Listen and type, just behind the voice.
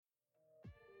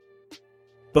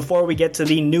Before we get to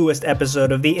the newest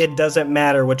episode of the It Doesn't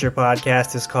Matter What Your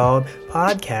Podcast Is Called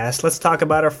podcast, let's talk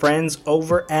about our friends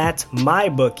over at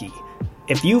MyBookie.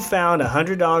 If you found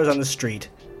 $100 on the street,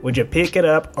 would you pick it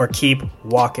up or keep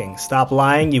walking? Stop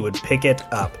lying, you would pick it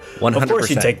up. 100%. Of course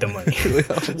you take the money.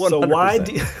 So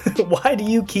why do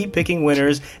you keep picking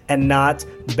winners and not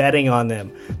betting on them?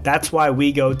 That's why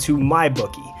we go to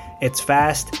MyBookie. It's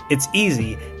fast, it's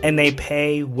easy, and they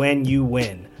pay when you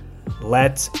win.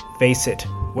 Let's face it,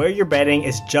 where you're betting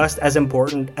is just as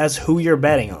important as who you're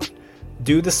betting on.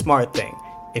 Do the smart thing.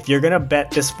 If you're going to bet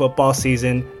this football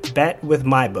season, bet with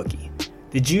MyBookie.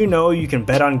 Did you know you can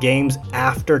bet on games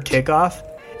after kickoff?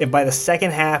 If by the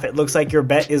second half it looks like your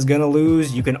bet is going to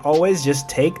lose, you can always just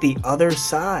take the other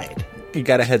side. You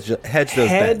got to hedge those bets.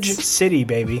 Hedge City,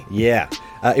 baby. Yeah.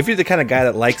 If you're the kind of guy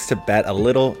that likes to bet a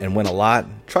little and win a lot,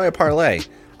 try a parlay.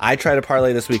 I tried a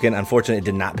parlay this weekend. Unfortunately, it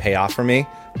did not pay off for me,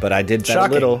 but I did bet a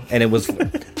little, and it was,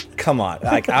 come on.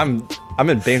 Like I'm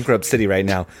in bankrupt city right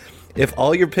now. If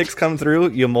all your picks come through,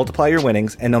 you'll multiply your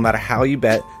winnings, and no matter how you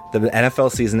bet, the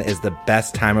NFL season is the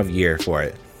best time of year for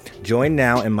it. Join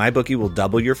now, and MyBookie will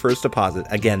double your first deposit.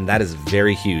 Again, that is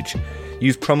very huge.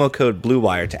 Use promo code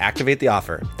BlueWire to activate the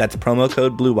offer. That's promo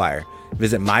code BlueWire.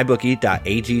 Visit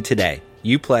mybookie.ag today.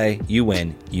 You play, you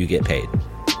win, you get paid.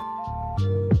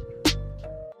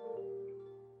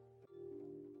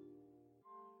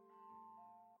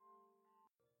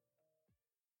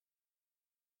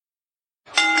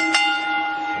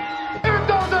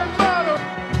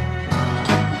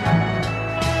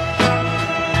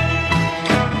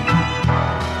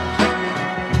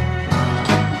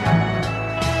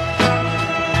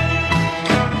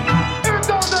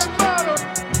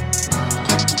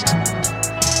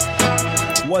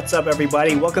 What's up,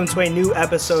 everybody? Welcome to a new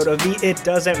episode of the It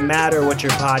Doesn't Matter What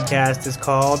Your Podcast Is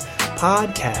Called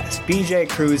podcast. BJ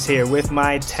Cruz here with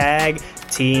my tag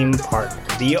team partner,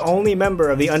 the only member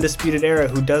of the Undisputed Era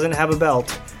who doesn't have a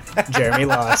belt, Jeremy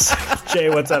Loss. Jay,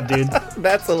 what's up, dude?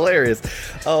 That's hilarious.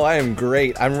 Oh, I am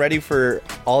great. I'm ready for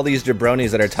all these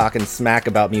jabronis that are talking smack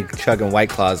about me chugging White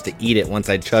Claws to eat it once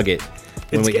I chug it.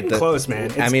 It's getting close,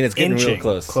 man. It's getting real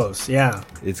close. Close, yeah.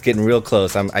 It's getting real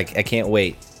close. I can't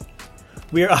wait.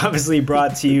 We are obviously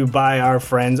brought to you by our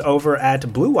friends over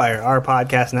at Blue Wire, our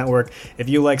podcast network. If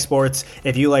you like sports,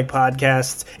 if you like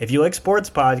podcasts, if you like sports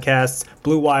podcasts,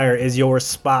 Blue Wire is your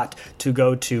spot to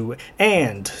go to.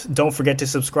 And don't forget to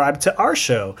subscribe to our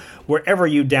show wherever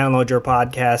you download your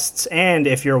podcasts. And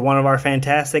if you're one of our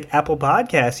fantastic Apple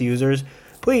Podcast users,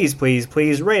 please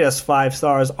rate us 5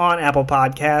 stars on Apple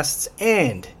Podcasts.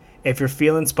 And if you're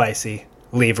feeling spicy,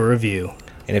 leave a review.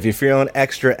 And if you're feeling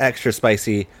extra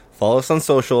spicy, follow us on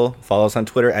social. Follow us on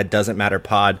Twitter at Doesn't Matter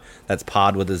Pod. That's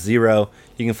pod with a 0.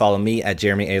 You can follow me at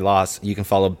Jeremy A. Loss. You can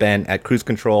follow Ben at Cruise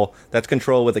Control. That's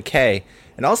control with a K.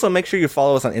 And also make sure you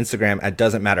follow us on Instagram at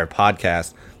Doesn't Matter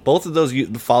Podcast. Both of those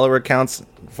follower counts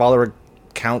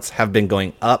have been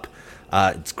going up.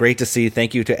 It's great to see.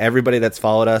 Thank you to everybody that's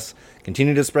followed us.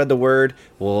 Continue to spread the word.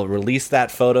 We'll release that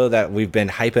photo that we've been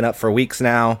hyping up for weeks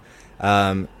now.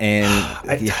 I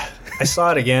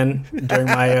saw it again during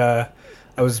my...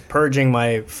 I was purging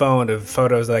my phone of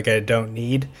photos that I don't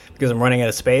need because I'm running out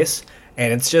of space,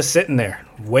 and it's just sitting there,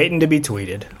 waiting to be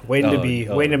tweeted, waiting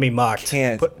to be mocked.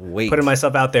 Can't wait. Putting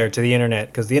myself out there to the internet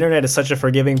because the internet is such a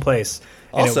forgiving place,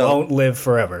 and it won't live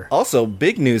forever. Also,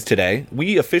 big news today: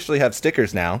 we officially have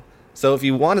stickers now. So if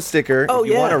you want a sticker, if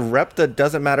you want to rep the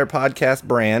Doesn't Matter Podcast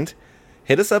brand,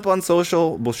 hit us up on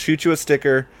social. We'll shoot you a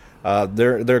sticker.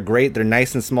 They're great. They're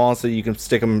nice and small, so you can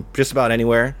stick them just about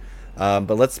anywhere.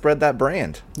 But let's spread that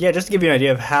brand. Yeah, just to give you an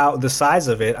idea of how the size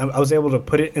of it, I was able to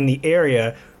put it in the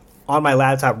area on my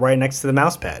laptop right next to the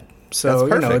mouse pad. So,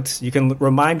 you can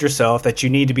remind yourself that you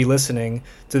need to be listening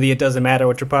to the It Doesn't Matter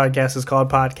What Your Podcast Is Called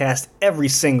podcast every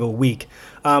single week.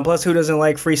 Plus, who doesn't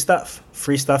like free stuff?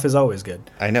 Free stuff is always good.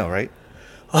 I know, right?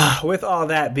 With all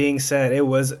that being said,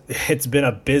 it's been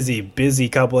a busy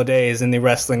couple of days in the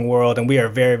wrestling world, and we are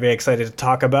very, very excited to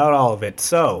talk about all of it.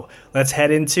 So, let's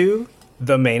head into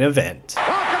the main event.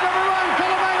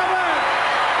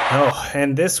 Oh,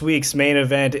 and this week's main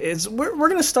event is we're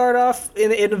going to start off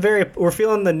we're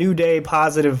feeling the New Day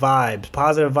positive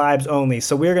vibes only.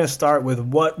 So we're going to start with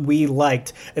what we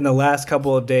liked in the last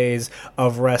couple of days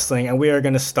of wrestling, and we are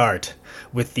going to start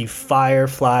with the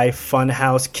Firefly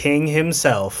Funhouse King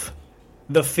himself,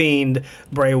 the Fiend,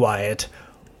 Bray Wyatt.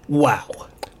 Wow.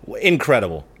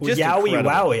 Incredible. Just Yowie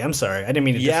incredible. Wowie. I'm sorry. I didn't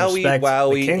mean to disrespect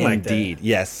the king like that. Indeed.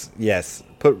 Yes.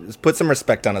 Put some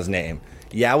respect on his name.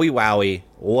 Yowie Wowie.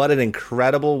 What an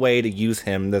incredible way to use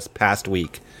him this past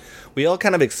week. We all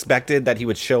kind of expected that he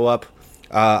would show up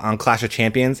on Clash of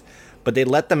Champions, but they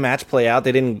let the match play out.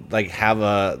 They didn't like have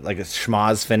a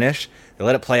schmoz finish. They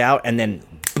let it play out, and then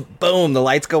boom, the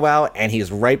lights go out, and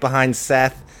he's right behind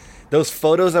Seth. Those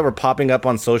photos that were popping up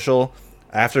on social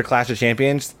after Clash of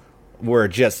Champions were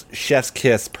just chef's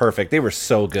kiss perfect. They were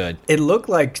so good. It looked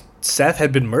like Seth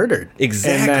had been murdered.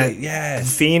 Exactly. And that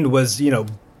yes. Fiend was,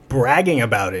 bragging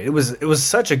about it. It was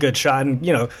such a good shot, and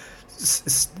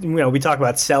we talk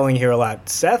about selling here a lot.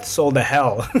 Seth sold the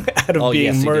hell out of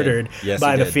being murdered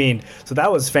by the Fiend. So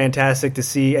that was fantastic to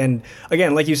see. And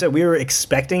again, like you said, we were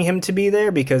expecting him to be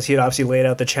there because he had obviously laid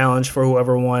out the challenge for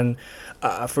whoever won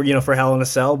for Hell in a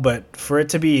Cell. But for it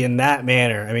to be in that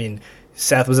manner, I mean,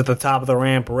 Seth was at the top of the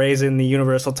ramp, raising the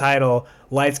Universal title.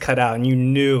 Lights cut out, and you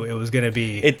knew it was going to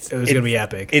be gonna be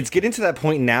epic. It's getting to that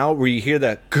point now where you hear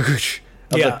that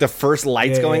of like the first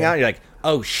lights going out. You're like,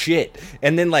 oh shit,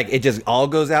 and then like it just all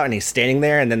goes out, and he's standing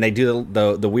there, and then they do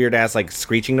the weird ass like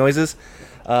screeching noises.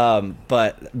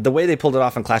 But the way they pulled it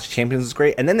off in Clash of Champions was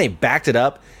great, and then they backed it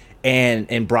up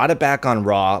and brought it back on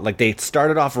Raw. Like they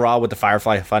started off Raw with the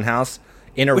Firefly Funhouse.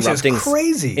 Interrupting, which is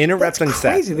crazy. Interrupting that's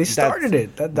crazy. Seth. They started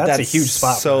it. That's a huge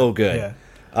spot. So good.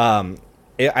 Yeah.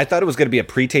 I thought it was going to be a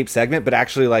pre-taped segment, but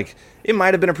actually, like, it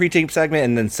might have been a pre-taped segment,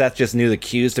 and then Seth just knew the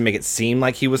cues to make it seem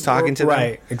like he was talking to them.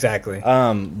 Right, exactly.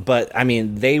 But I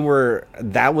mean,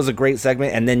 that was a great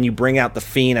segment, and then you bring out the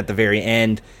Fiend at the very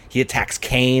end. He attacks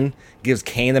Kane, gives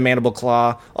Kane the mandible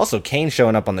claw. Also, Kane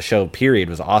showing up on the show, period,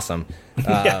 was awesome.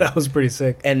 Yeah, that was pretty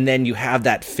sick. And then you have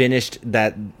that finished,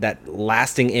 that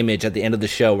lasting image at the end of the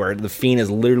show where the Fiend is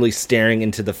literally staring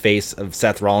into the face of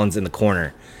Seth Rollins in the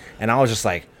corner. And I was just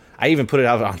like, I even put it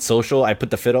out on social. I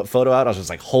put the photo out. I was just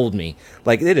like, hold me.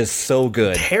 Like, it is so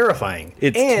good. Terrifying.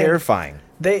 It's terrifying.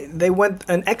 They went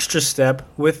an extra step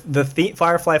with the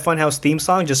Firefly Funhouse theme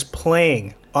song just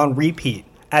playing on repeat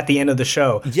at the end of the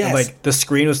show. Yes. And, like, the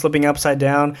screen was flipping upside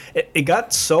down. It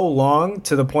got so long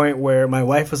to the point where my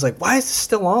wife was like, why is this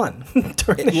still on?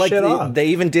 Turn this shit off. They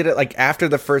even did it, like, after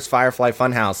the first Firefly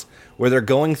Funhouse, where they're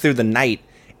going through the night,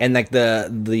 and, like,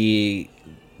 the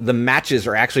matches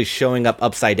are actually showing up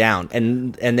upside down.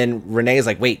 And then Renee is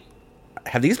like, wait,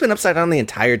 have these been upside down the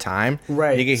entire time?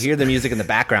 Right. And you can hear the music in the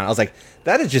background. I was like,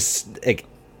 that is just like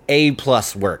A+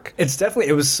 work.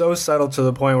 It was so subtle to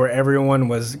the point where everyone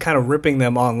was kind of ripping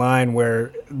them online,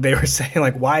 where they were saying,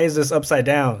 like, why is this upside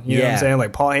down? You know what I'm saying?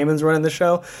 Like, Paul Heyman's running the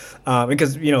show.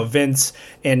 Because, Vince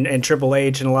and Triple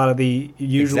H and a lot of the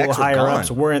usual higher-ups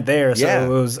weren't there. So it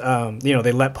was,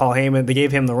 they let Paul Heyman, they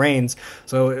gave him the reins.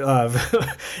 So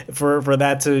for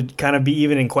that to kind of be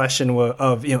even in question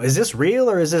of, is this real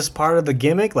or is this part of the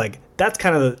gimmick? Like, that's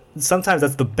kind of sometimes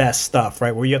that's the best stuff,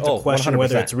 right? Where you have to question 100%.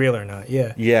 Whether it's real or not.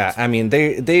 Yeah. Yeah. I mean,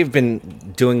 they've been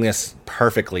doing this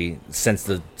perfectly since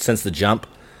the jump.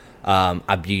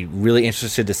 I'd be really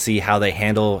interested to see how they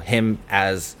handle him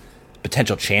as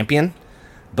potential champion,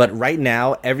 but right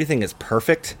now everything is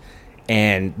perfect,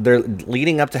 and they're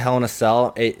leading up to Hell in a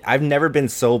Cell. I've never been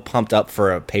so pumped up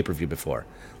for a pay-per-view before.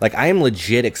 Like, I am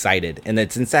legit excited, and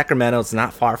it's in Sacramento. It's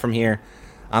not far from here.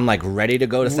 I'm like ready to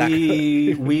go to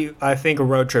Sacramento. I think a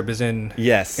road trip is in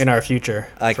our future.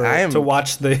 Like, to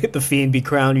watch the Fiend be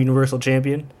crowned Universal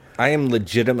Champion. I am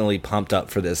legitimately pumped up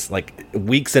for this, like,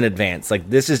 weeks in advance. Like,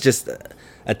 this is just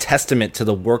a testament to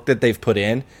the work that they've put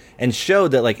in, and show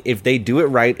that, like, if they do it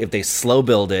right, if they slow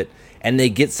build it, and they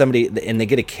get somebody and they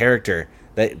get a character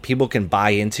that people can buy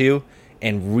into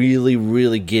and really,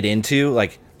 really get into,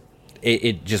 like,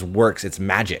 it just works. It's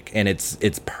magic, and it's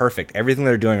perfect. Everything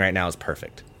they're doing right now is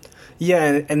perfect.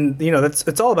 Yeah, and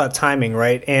it's all about timing,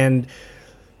 right? And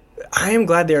I am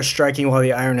glad they are striking while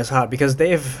the iron is hot, because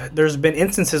there's been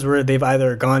instances where they've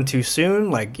either gone too soon,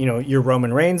 like, your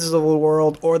Roman Reigns of the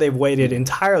world, or they've waited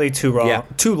entirely too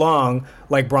long,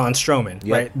 like Braun Strowman,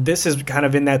 right? This is kind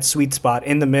of in that sweet spot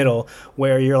in the middle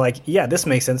where you're like, yeah, this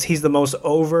makes sense. He's the most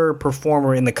over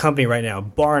performer in the company right now,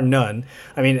 bar none.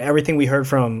 I mean, everything we heard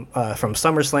from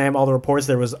SummerSlam, all the reports,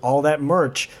 there was all that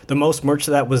merch. The most merch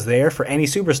that was there for any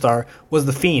superstar was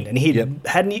the Fiend, and he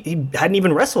hadn't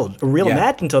even wrestled a real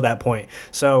match until that point.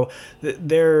 So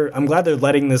I'm glad they're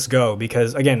letting this go,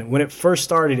 because again, when it first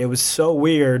started, it was so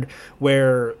weird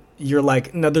where you're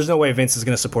like, no, there's no way Vince is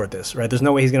going to support this, right? There's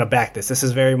no way he's going to back this. This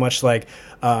is very much like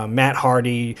Matt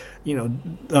Hardy,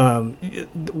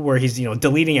 where he's,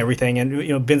 deleting everything.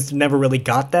 And, Vince never really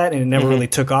got that, and it never really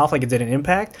took off like it did in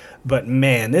Impact. But,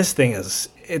 man, this thing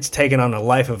it's taken on a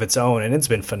life of its own, and it's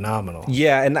been phenomenal.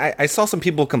 Yeah, and I saw some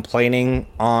people complaining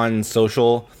on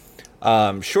social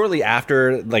shortly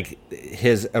after, like,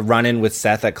 his run-in with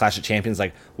Seth at Clash of Champions,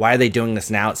 like, why are they doing this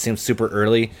now? It seems super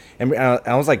early. And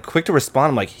I was like quick to respond.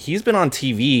 I'm like, he's been on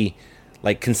TV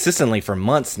like consistently for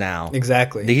months now.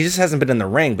 Exactly. He just hasn't been in the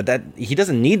ring, but that he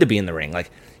doesn't need to be in the ring.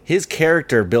 Like his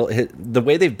character the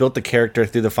way they've built the character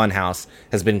through the Funhouse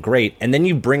has been great. And then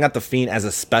you bring out the Fiend as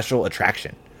a special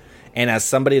attraction, and as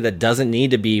somebody that doesn't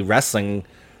need to be wrestling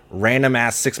random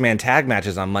ass 6-man tag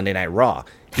matches on Monday Night Raw.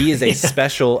 He is a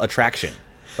special attraction.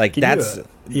 Like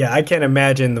yeah, I can't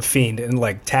imagine the Fiend and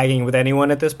like tagging with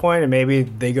anyone at this point, and maybe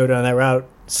they go down that route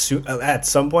at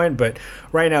some point, but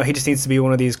right now he just needs to be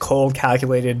one of these cold,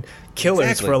 calculated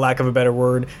killers, for a lack of a better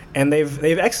word, and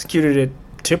they've executed it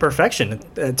to perfection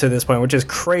to this point, which is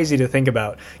crazy to think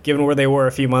about, given where they were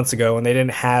a few months ago, and they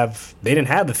didn't have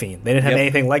the Fiend. They didn't have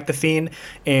anything like the Fiend,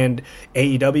 and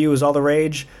AEW was all the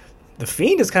rage. The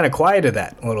Fiend has kind of quieted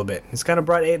that a little bit. It's kind of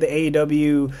brought the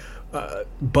AEW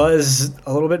buzz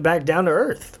a little bit back down to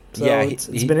earth. So yeah, it's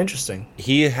been interesting.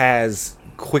 He has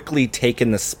quickly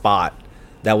taken the spot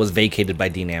that was vacated by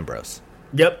Dean Ambrose.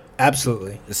 Yep,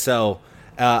 absolutely. So,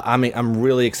 I'm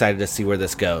really excited to see where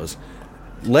this goes.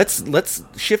 Let's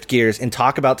shift gears and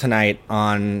talk about tonight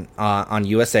on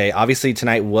USA. Obviously,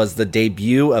 tonight was the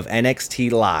debut of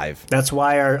NXT Live. That's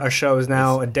why our show is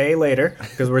now a day later,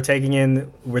 because we're taking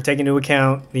into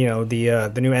account the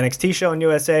new NXT show on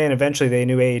USA and eventually the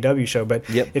new AEW show. But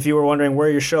if you were wondering where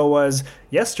your show was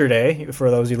yesterday,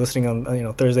 for those of you listening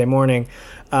on Thursday morning,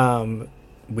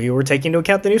 we were taking into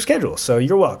account the new schedule. So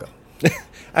you're welcome.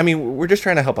 I mean, we're just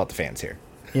trying to help out the fans here.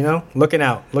 Looking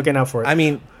out for it. I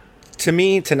mean, to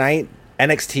me, tonight,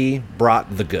 NXT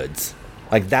brought the goods.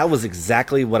 Like, that was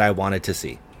exactly what I wanted to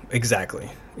see. Exactly.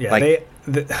 Yeah.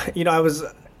 I was...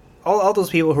 All those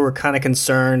people who were kind of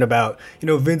concerned about,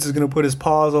 Vince is going to put his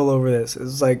paws all over this.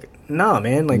 It's like, nah,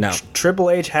 man. Like, no. Triple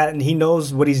H he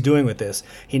knows what he's doing with this.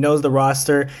 He knows the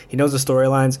roster. He knows the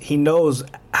storylines. He knows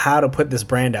how to put this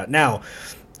brand out. Now,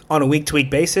 on a week-to-week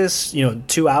basis,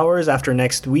 2 hours after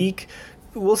next week...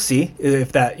 We'll see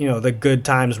if that the good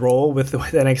times roll with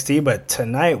NXT, but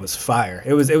tonight was fire.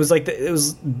 It was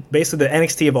basically the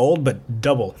NXT of old, but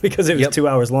double, because it was 2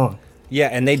 hours long. Yeah,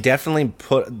 and they definitely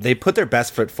put their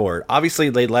best foot forward. Obviously,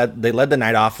 they led the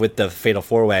night off with the Fatal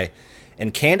 4-Way,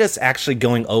 and Candice actually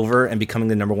going over and becoming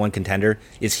the number one contender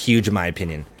is huge in my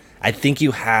opinion. I think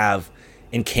you have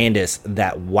in Candice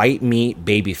that white meat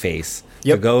babyface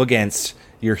to go against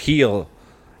your heel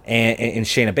and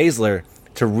Shayna Baszler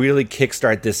to really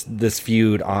kickstart this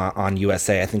feud on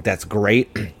USA. I think that's great.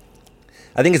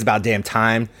 I think it's about damn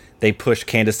time they push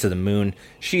Candice to the moon.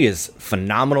 She is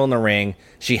phenomenal in the ring.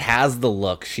 She has the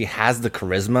look. She has the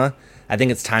charisma. I think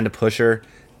it's time to push her.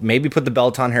 Maybe put the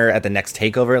belt on her at the next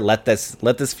takeover. Let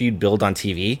this feud build on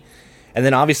TV. And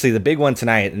then obviously the big one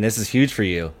tonight, and this is huge for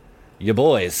you, your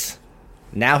boys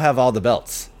now have all the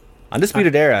belts.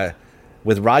 Undisputed Era,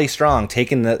 with Roddy Strong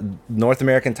taking the North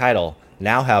American title,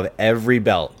 now have every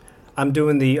belt. I'm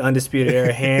doing the Undisputed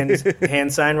Era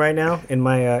hand sign right now in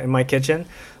my kitchen.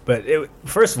 But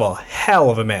first of all, hell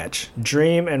of a match.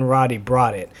 Dream and Roddy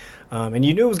brought it, and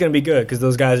you knew it was going to be good because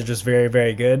those guys are just very,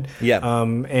 very good. Yeah.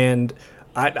 And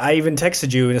I even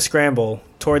texted you in a scramble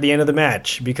toward the end of the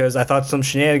match because I thought some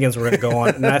shenanigans were going to go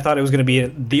on, and I thought it was going to be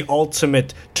the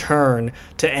ultimate turn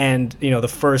to end, the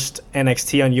first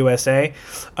NXT on USA,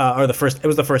 or it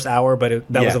was the first hour, but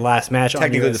that was the last match on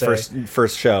USA. Technically the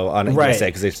first show on USA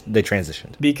because they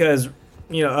transitioned. Because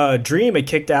Dream had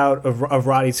kicked out of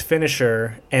Roddy's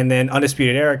finisher, and then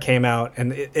Undisputed Era came out,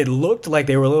 and it looked like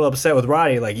they were a little upset with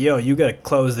Roddy, like, yo, you got to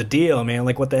close the deal, man.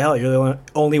 Like, what the hell? You're the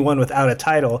only one without a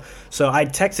title. So I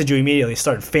texted you immediately,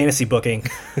 started fantasy booking,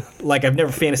 like I've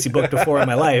never fantasy booked before in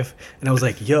my life. And I was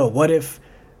like, yo, what if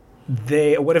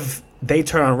they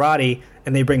turn on Roddy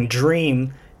and they bring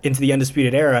Dream into the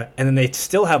Undisputed Era, and then they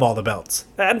still have all the belts?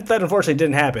 That unfortunately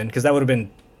didn't happen, because that would have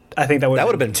been... I think that would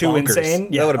have been too bonkers. Insane.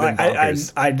 Yeah, that would have been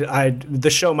bonkers. The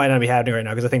show might not be happening right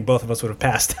now because I think both of us would have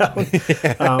passed out.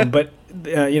 But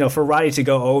for Roddy to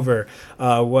go over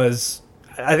was,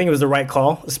 I think it was the right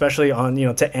call, especially on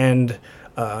to end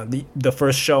the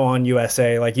first show on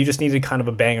USA. Like, you just needed kind of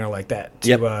a banger like that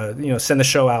to send the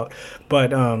show out. But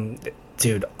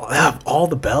dude, all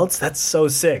the belts, that's so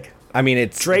sick. I mean,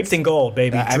 it's draped in gold,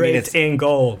 baby. Draped in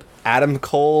gold. Adam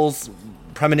Cole's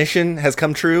premonition has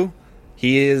come true.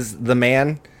 He is the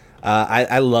man.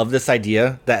 I love this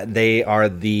idea that they are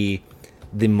the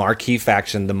marquee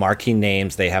faction, the marquee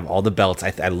names. They have all the belts.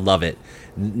 I love it.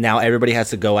 Now everybody has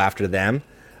to go after them.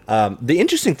 The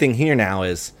interesting thing here now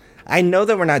is I know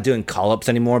that we're not doing call-ups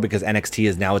anymore because NXT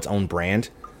is now its own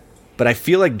brand, but I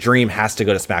feel like Dream has to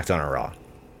go to SmackDown or Raw.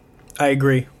 I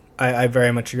agree. I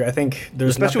very much agree. I think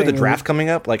there's especially with the draft coming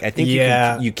up. Like, I think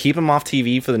you keep him off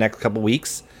TV for the next couple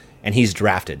weeks, and he's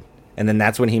drafted. And then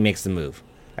that's when he makes the move.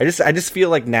 I just feel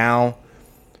like now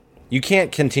You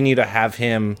can't continue to have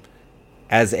him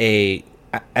as I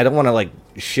don't want to like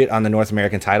shit on the North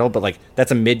American title, but like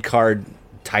that's a mid-card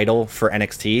title for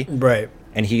NXT. Right.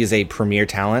 And he is a premier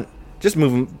talent. Just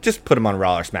move him, just put him on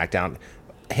Raw or SmackDown.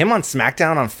 Him on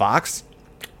SmackDown on Fox,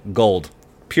 gold.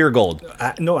 Pure gold.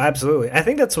 No, absolutely. I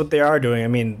think that's what they are doing. I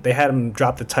mean, they had him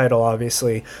drop the title,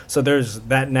 obviously. So there's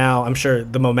that now. I'm sure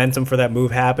the momentum for that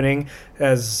move happening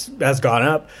has gone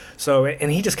up. So,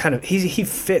 and he just kind of, he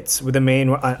fits with the main,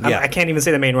 I can't even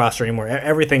say the main roster anymore.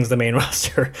 Everything's the main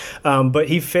roster. But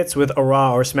he fits with a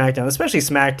Raw or SmackDown, especially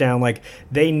SmackDown. Like,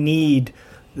 they need,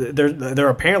 they're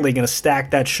apparently going to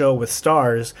stack that show with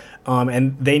stars,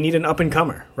 and they need an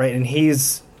up-and-comer, right? And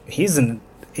he's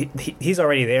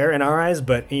already there in our eyes,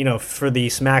 but for the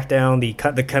SmackDown,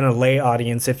 the kind of lay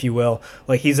audience, if you will,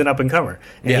 like he's an up and comer,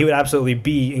 and he would absolutely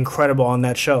be incredible on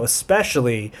that show,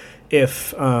 especially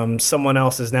if someone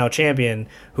else is now champion.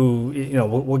 Who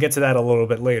we'll get to that a little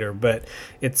bit later, but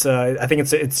it's I think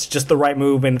it's just the right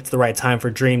move, and it's the right time for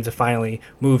Dream to finally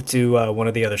move to one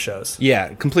of the other shows.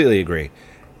 Yeah, completely agree.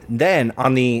 Then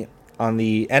on the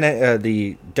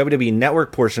WWE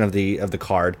Network portion of the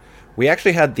card, we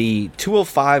actually had the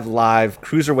 205 Live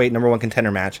Cruiserweight #1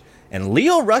 contender match, and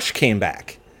Lio Rush came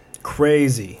back.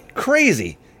 Crazy.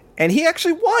 And he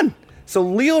actually won. So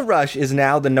Lio Rush is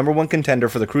now the #1 contender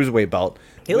for the Cruiserweight belt.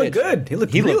 He looked good. He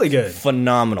looked really good.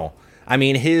 Phenomenal. I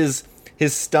mean, his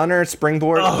stunner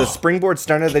springboard, the springboard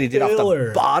stunner that he did off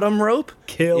the bottom rope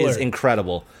is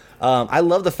incredible. I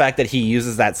love the fact that he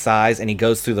uses that size and he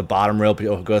goes through the bottom rope,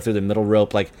 he'll go through the middle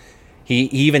rope, like he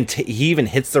even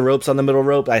hits the ropes on the middle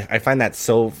rope. I find that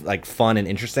so like fun and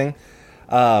interesting.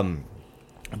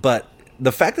 But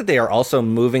the fact that they are also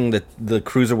moving the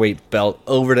Cruiserweight belt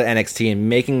over to NXT and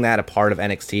making that a part of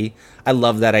NXT, I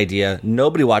love that idea.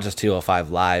 Nobody watches 205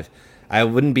 Live. I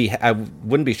wouldn't be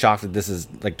shocked if this is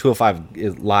like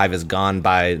 205 Live is gone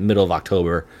by middle of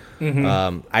October.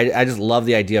 Mm-hmm. I just love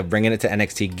the idea of bringing it to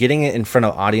NXT, getting it in front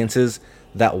of audiences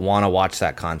that want to watch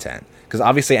that content. Because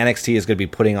obviously NXT is going to be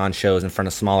putting on shows in front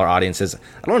of smaller audiences.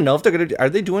 I don't know if they're going to. Are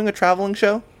they doing a traveling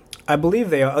show? I believe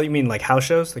they are. You mean like house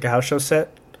shows, like a house show set?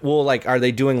 Well, like, are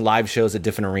they doing live shows at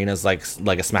different arenas, like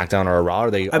a SmackDown or a Raw? Are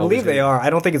they? I believe they are. I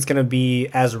don't think it's going to be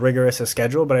as rigorous a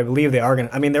schedule, but I believe they are going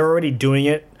to. I mean, they're already doing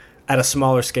it at a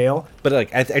smaller scale. But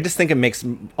like, I just think it makes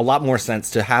a lot more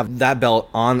sense to have that belt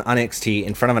on NXT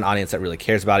in front of an audience that really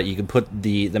cares about it. You can put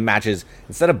the matches,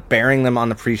 instead of burying them on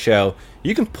the pre-show,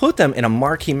 you can put them in a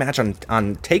marquee match on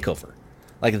TakeOver.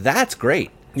 Like, that's great.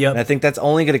 Yep. And I think that's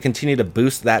only going to continue to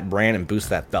boost that brand and boost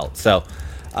that belt. So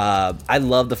I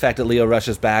love the fact that Lio Rush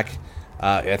is back.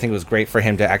 I think it was great for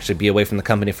him to actually be away from the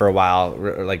company for a while,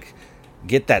 like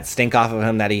get that stink off of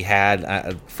him that he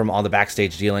had from all the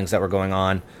backstage dealings that were going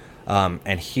on.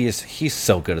 And he's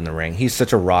so good in the ring. He's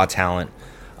such a raw talent.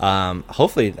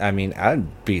 Hopefully, I mean,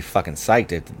 I'd be fucking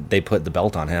psyched if they put the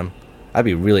belt on him. I'd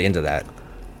be really into that.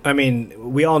 I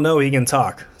mean, we all know he can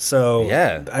talk. So,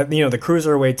 yeah. The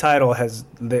Cruiserweight title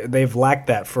they've lacked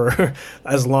that for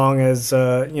as long as,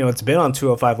 it's been on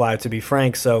 205 Live, to be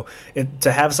frank. So,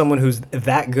 to have someone who's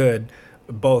that good,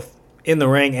 both in the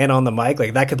ring and on the mic,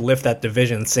 like that could lift that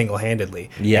division single-handedly.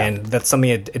 Yeah. And that's something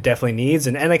it definitely needs.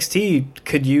 And NXT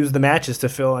could use the matches to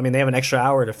fill. I mean, they have an extra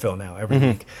hour to fill now every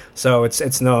week. So,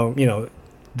 it's no,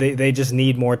 They just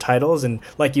need more titles, and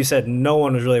like you said, no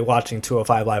one was really watching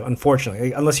 205 Live,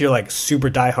 unfortunately, unless you're like super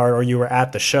diehard or you were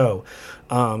at the show.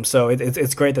 So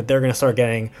it's great that they're going to start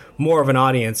getting more of an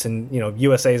audience, and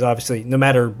USA is obviously, no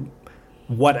matter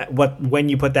when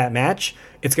you put that match,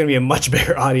 it's going to be a much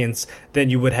bigger audience than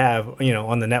you would have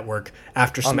on the network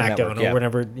after SmackDown or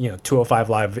whatever 205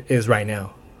 Live is right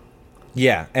now.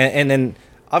 Yeah, and then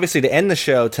obviously to end the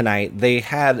show tonight, they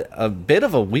had a bit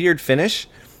of a weird finish.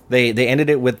 They ended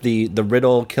it with the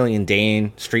Riddle Killian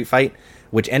Dane street fight,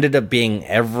 which ended up being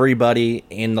everybody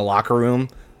in the locker room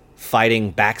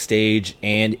fighting backstage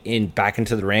and back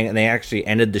into the ring, and they actually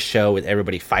ended the show with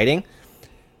everybody fighting.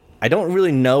 I don't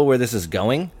really know where this is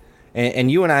going,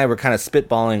 and you and I were kind of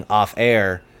spitballing off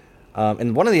air,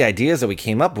 and one of the ideas that we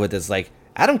came up with is like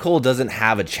Adam Cole doesn't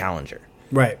have a challenger,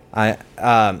 right?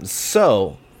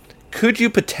 So could you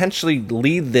potentially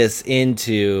lead this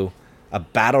into a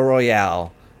battle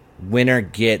royale? Winner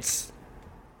gets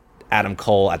Adam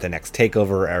Cole at the next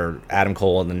TakeOver or Adam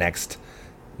Cole in the next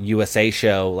USA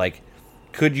show. Like,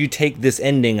 could you take this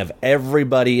ending of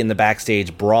everybody in the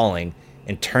backstage brawling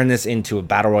and turn this into a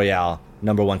battle royale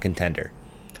 #1 contender?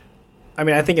 I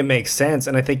mean, I think it makes sense,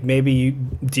 and I think maybe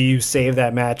do you save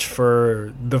that match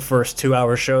for the first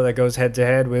 2-hour show that goes head to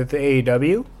head with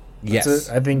AEW? Yes,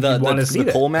 I think you want to see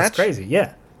the Cole match. That's crazy,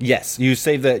 yeah. Yes, you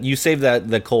save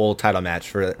the Cole title match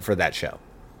for that show.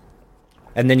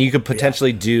 And then you could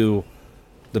potentially do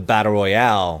the Battle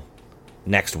Royale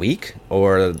next week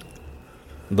or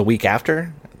the week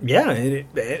after. Yeah,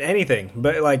 anything.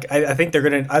 But like, I think they're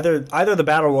gonna either the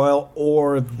Battle Royal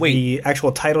or the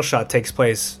actual title shot takes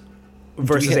place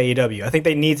versus AEW. I think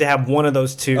they need to have one of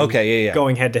those two.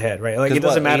 Going head to head, right? Like, it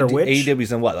doesn't matter which.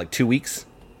 AEW's in what, like 2 weeks?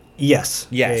 Yes.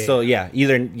 Yeah. So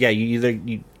either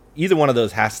one of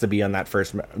those has to be on that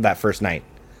first night.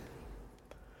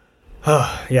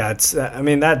 Yeah, it's. I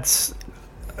mean, that's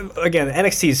again,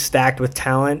 NXT is stacked with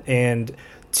talent, and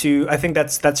I think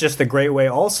that's just a great way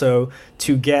also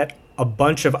to get a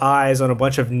bunch of eyes on a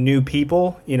bunch of new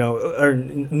people, or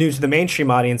new to the mainstream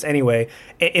audience anyway,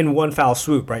 in one foul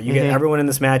swoop, right? You get everyone in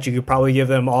this match. You could probably give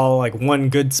them all like one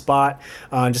good spot,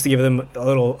 just to give them a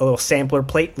little sampler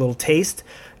plate, little taste.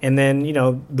 And then,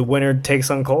 the winner takes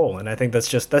on Cole. And I think that's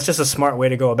just a smart way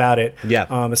to go about it. Yeah.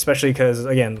 Especially because,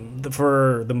 again,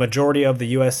 for the majority of the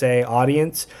USA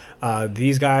audience,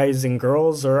 these guys and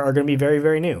girls are going to be very,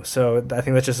 very new. So I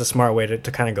think that's just a smart way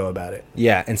to kind of go about it.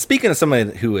 Yeah. And speaking of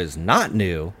somebody who is not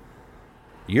new,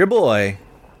 your boy,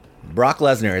 Brock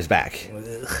Lesnar, is back.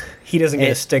 He doesn't get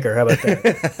a sticker. How about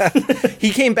that? He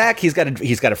came back. He's got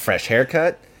a fresh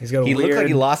haircut. He looks like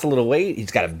he lost a little weight. He's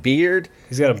got a beard.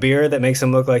 He's got a beard that makes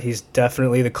him look like he's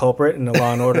definitely the culprit in the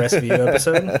Law and Order SVU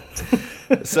episode.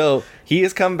 So he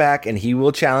has come back, and he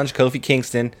will challenge Kofi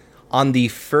Kingston on the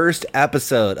first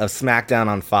episode of SmackDown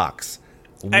on Fox.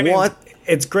 I mean,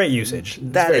 it's great usage.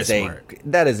 That is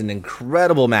an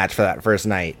incredible match for that first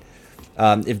night.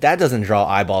 If that doesn't draw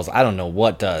eyeballs, I don't know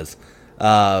what does.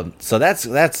 So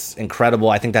that's incredible.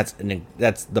 I think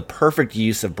that's the perfect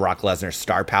use of Brock Lesnar's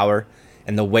star power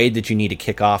and the way that you need to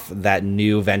kick off that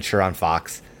new venture on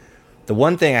Fox. The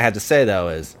one thing I have to say, though,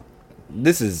 is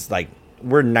this is like,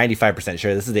 we're 95%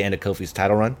 sure this is the end of Kofi's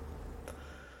title run.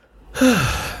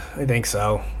 I think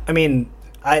so. I mean,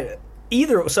 I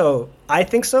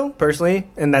think so personally,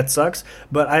 and that sucks.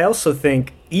 But I also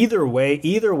think either way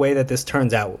that this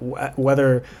turns out,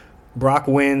 whether Brock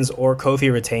wins or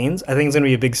Kofi retains, I think it's going to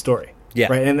be a big story. Yeah.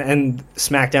 Right. And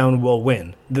SmackDown will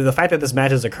win. The fact that this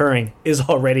match is occurring is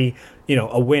already,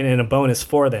 a win and a bonus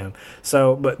for them.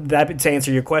 So, but that to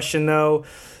answer your question though,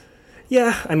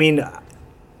 yeah, I mean,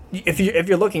 if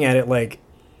you're looking at it like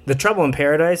the Trouble in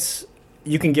Paradise,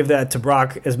 you can give that to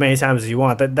Brock as many times as you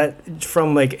want. That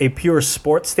from like a pure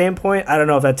sports standpoint, I don't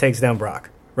know if that takes down Brock,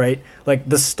 right? Like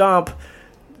the stomp.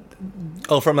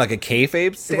 Oh, from like a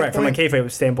kayfabe standpoint? Right, from a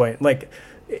kayfabe standpoint. Like,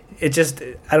 it just,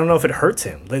 I don't know if it hurts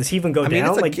him. Does he even go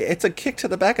down? It's a kick to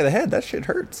the back of the head. That shit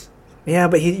hurts. Yeah,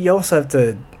 but you also have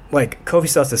to, like, Kofi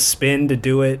still has to spin to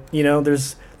do it.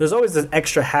 There's always this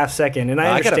extra half second. And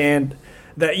I understand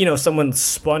that, someone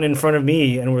spun in front of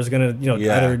me and was going to,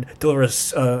 either deliver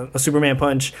a Superman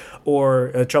punch or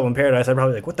a Trouble in Paradise. I'd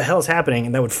probably be like, what the hell is happening?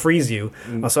 And that would freeze you.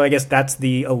 So I guess that's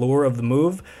the allure of the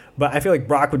move. But I feel like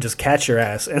Brock would just catch your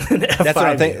ass and then F5 That's what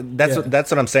I'm thinking.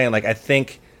 That's what I'm saying. Like, I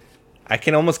think I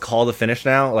can almost call the finish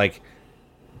now. Like,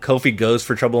 Kofi goes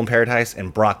for Trouble in Paradise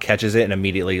and Brock catches it and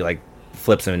immediately like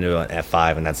flips him into an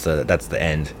F5, and that's the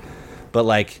end. But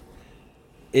like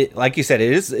you said,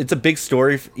 it's a big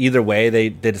story either way they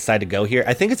decide to go here.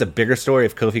 I think it's a bigger story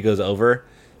if Kofi goes over,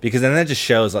 because then that just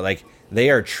shows that like they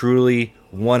are truly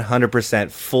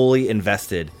 100% fully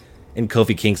invested in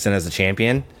Kofi Kingston as a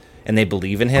champion, and they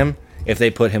believe in him. If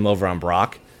they put him over on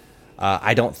Brock,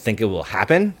 I don't think it will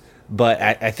happen, but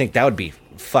I think that would be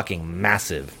fucking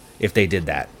massive if they did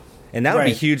that, and that would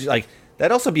be huge. Like,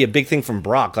 that'd also be a big thing from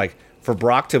Brock. Like, for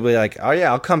Brock to be like, oh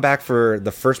yeah, I'll come back for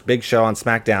the first big show on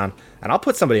SmackDown, and I'll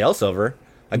put somebody else over.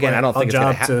 Again, I don't think it's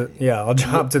gonna happen. I'll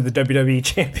jump to the WWE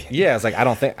champion. Yeah, it's like I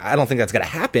don't think that's gonna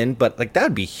happen, but like that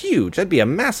would be huge. That'd be a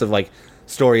massive like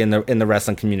story in the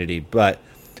wrestling community. But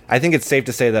I think it's safe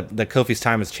to say that Kofi's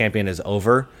time as champion is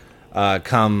over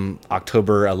come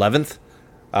October 11th.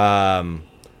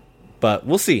 But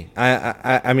we'll see.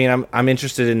 I mean, I'm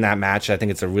interested in that match. I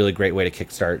think it's a really great way to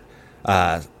kickstart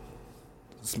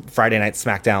Friday Night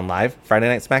SmackDown Live. Friday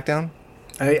Night SmackDown?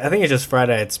 I think it's just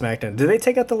Friday Night SmackDown. Did they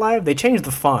take out the live? They changed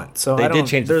the font. So they did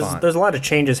change the font. There's a lot of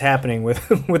changes happening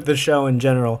with the show in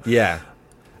general. Yeah.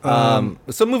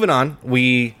 So moving on,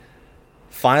 we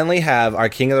finally have our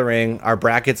King of the Ring. Our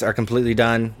brackets are completely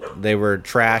done. They were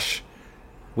trash.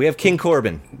 We have King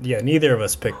Corbin. Yeah, neither of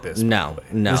us picked this. No.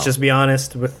 Let's just be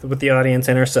honest with the audience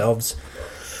and ourselves.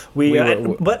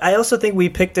 But I also think we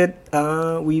picked it.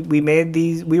 We made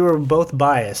these. We were both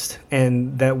biased,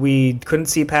 and that we couldn't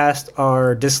see past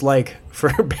our dislike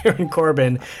for Baron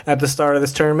Corbin at the start of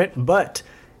this tournament. But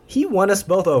he won us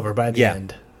both over by the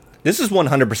end. This is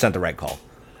 100% the right call.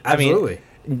 Absolutely.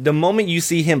 I mean, the moment you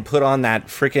see him put on that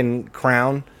freaking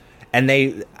crown And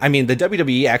the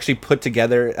WWE actually put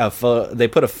together they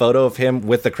put a photo of him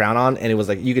with the crown on, and it was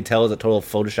like, you could tell it was a total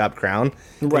Photoshop crown.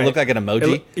 Right. It looked like an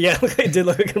emoji. It did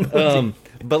look like an emoji.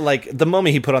 But like the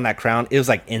moment he put on that crown, it was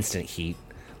like instant heat.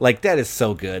 Like, that is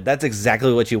so good. That's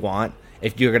exactly what you want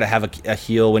if you're gonna have a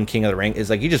heel win King of the Ring. Is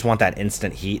like, you just want that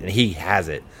instant heat, and he has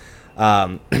it.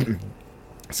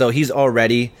 So he's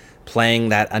already playing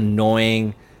that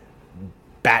annoying,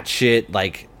 batshit,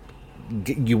 like,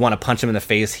 you want to punch him in the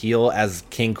face heel as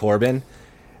King Corbin,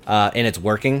 and it's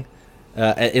working.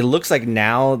 It looks like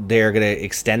now they're going to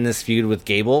extend this feud with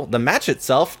Gable. The match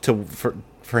itself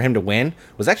for him to win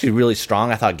was actually really strong.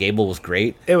 I thought Gable was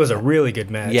great. It was a really good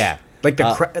match. Yeah. Like,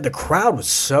 the crowd was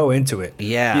so into it.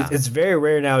 Yeah. It's very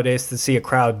rare nowadays to see a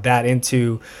crowd that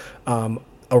into a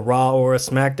Raw or a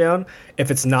SmackDown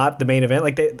if it's not the main event.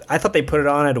 Like, I thought they put it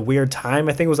on at a weird time.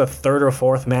 I think it was a third or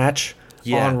fourth match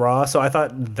on Raw, so I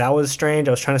thought that was strange.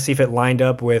 I was trying to see if it lined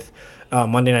up with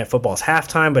Monday Night Football's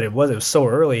halftime, but it was so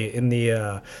early in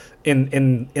the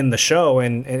in the show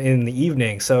and in the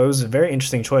evening, so it was a very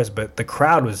interesting choice. But the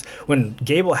crowd was, when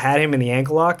Gable had him in the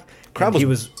ankle lock, he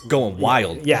was going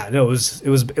wild. Yeah, no, it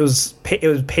was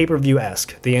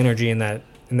pay-per-view-esque, the energy in that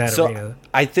arena.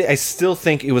 I still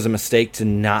think it was a mistake to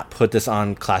not put this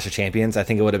on Clash of Champions. I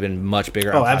think it would have been much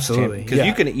bigger on Clash of Champions, because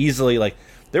you can easily, like,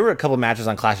 there were a couple matches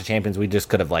on Clash of Champions we just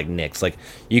could have, like, nixed. Like,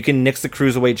 you can nix the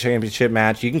Cruiserweight Championship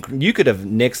match. You could have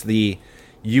nixed the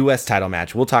U.S. title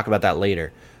match. We'll talk about that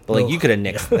later. But, like, you could have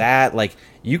nixed that. Like,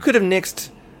 you could have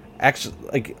nixed, actually,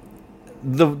 like,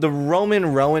 the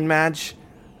Rowan match.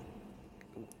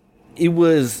 It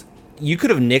was, you could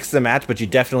have nixed the match, but you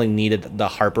definitely needed the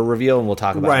Harper reveal, and we'll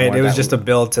talk about right. More it was just a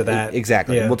build to that.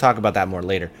 Exactly. Yeah. We'll talk about that more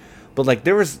later. But, like,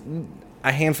 there was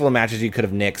a handful of matches you could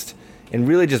have nixed, and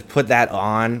really just put that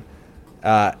on,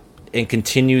 and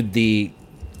continued the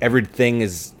everything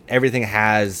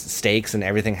has stakes and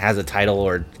everything has a title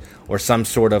or some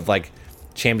sort of, like,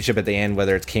 championship at the end,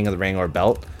 whether it's King of the Ring or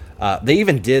belt. They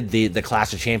even did the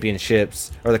Clash of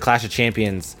Championships or the Clash of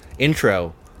Champions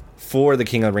intro for the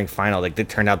King of the Ring final. Like, they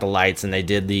turned out the lights and they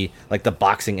did the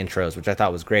boxing intros, which I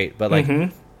thought was great. But, like,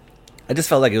 I just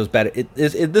felt like it was better.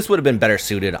 This would have been better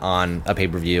suited on a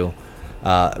pay-per-view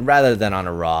rather than on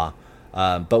a Raw.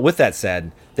 But with that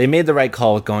said, they made the right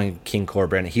call with going King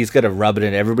Corbin. He's going to rub it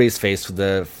in everybody's face for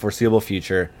the foreseeable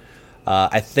future.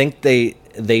 I think they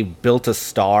built a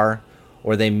star,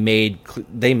 or they made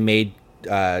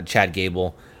Chad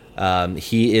Gable.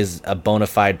 He is a bona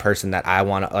fide person that I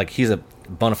want to, like, he's a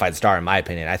bona fide star in my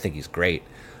opinion. I think he's great.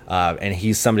 And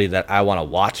he's somebody that I want to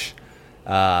watch.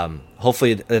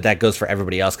 Hopefully that goes for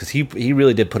everybody else, because he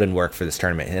really did put in work for this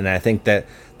tournament, and I think that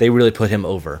they really put him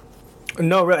over.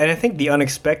 No, really, and I think the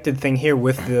unexpected thing here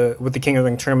with the King of the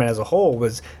Ring tournament as a whole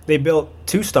was they built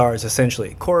two stars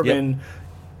essentially. Corbin,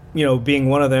 being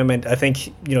one of them, and I think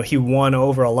he won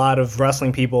over a lot of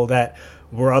wrestling people that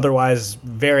were otherwise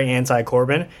very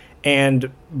anti-Corbin.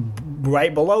 And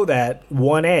right below that,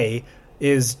 1A,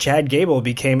 is Chad Gable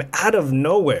became out of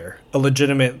nowhere a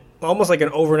legitimate, almost like an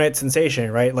overnight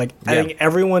sensation, right? Like, I think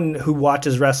everyone who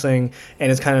watches wrestling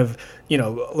and is kind of, a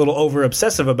little over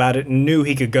obsessive about it knew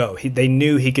he could go. They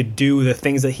knew he could do the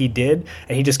things that he did,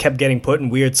 and he just kept getting put in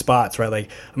weird spots, right? Like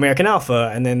American Alpha,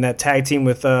 and then that tag team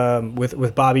with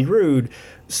Bobby Roode.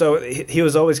 So he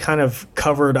was always kind of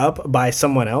covered up by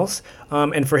someone else,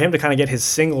 and for him to kind of get his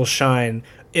single shine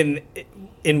in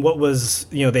what was,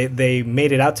 they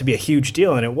made it out to be a huge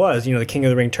deal, and it was, the King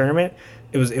of the Ring tournament.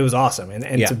 It was awesome,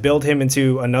 and to build him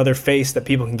into another face that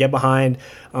people can get behind,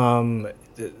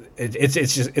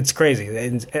 it's crazy.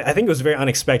 And I think it was very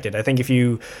unexpected. I think if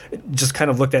you just kind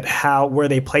of looked at where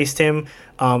they placed him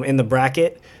in the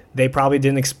bracket, they probably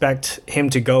didn't expect him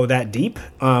to go that deep.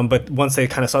 But once they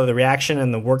kind of saw the reaction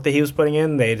and the work that he was putting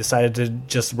in, they decided to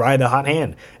just ride the hot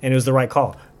hand, and it was the right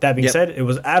call. That being said, it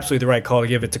was absolutely the right call to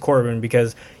give it to Corbin,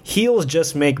 because heels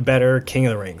just make better King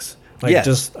of the Rings. Like,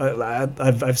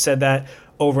 I've said that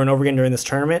over and over again during this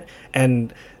tournament,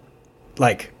 and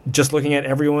like, just looking at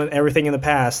everything in the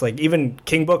past, like, even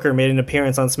King Booker made an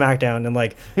appearance on SmackDown, and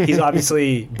like, he's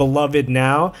obviously beloved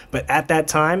now, but at that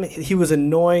time he was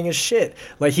annoying as shit.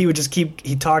 Like, he would just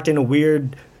he talked in a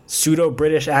weird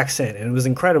pseudo-British accent, and it was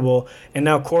incredible. And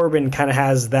now Corbin kind of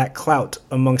has that clout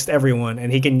amongst everyone,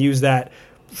 and he can use that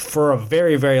for a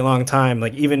very, very long time.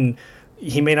 Like, even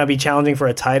he may not be challenging for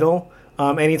a title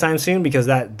anytime soon, because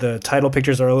the title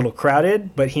pictures are a little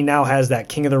crowded, but he now has that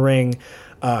King of the Ring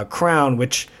crown,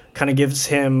 which kind of gives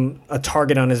him a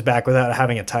target on his back without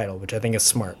having a title, which I think is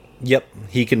smart. Yep,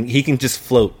 he can just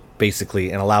float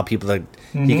basically and allow people to.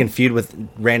 He can feud with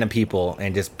random people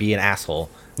and just be an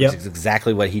asshole, which is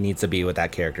exactly what he needs to be with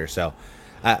that character. So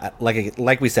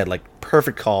Like we said, like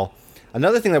perfect call.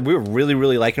 Another thing that we're really,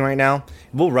 really liking right now,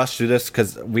 we'll rush through this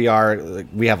because we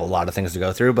have a lot of things to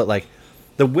go through, but like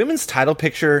the women's title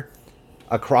picture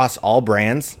across all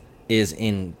brands is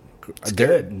in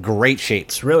great shape.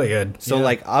 It's really good. So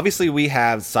like obviously we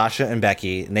have Sasha and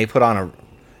Becky, and they put on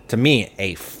to me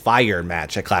a fire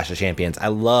match at Clash of Champions. I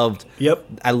loved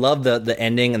the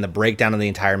ending and the breakdown of the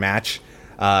entire match.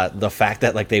 The fact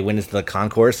that like they went into the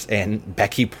concourse and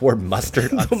Becky poured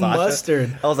mustard on Sasha.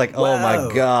 Mustard. I was like, oh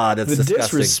my god, that's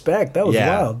disgusting. Disrespect. That was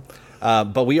wild.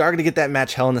 But we are going to get that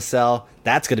match Hell in a Cell.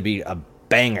 That's going to be a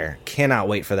banger. Cannot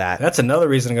wait for that. That's another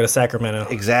reason to go to Sacramento.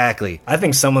 Exactly. I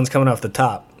think someone's coming off the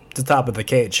top of the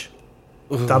cage.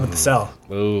 Ooh. Top of the cell.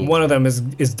 Ooh. One of them is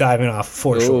diving off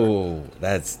for sure.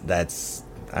 That's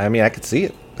I mean, I could see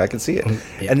it.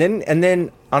 Yeah. And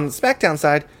then on the SmackDown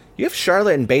side, you have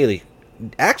Charlotte and Bayley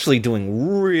actually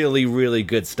doing really, really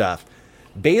good stuff.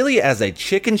 Bayley as a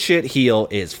chicken shit heel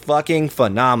is fucking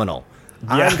phenomenal.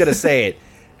 Yeah. I'm gonna say it.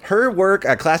 Her work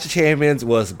at Clash of Champions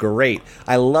was great.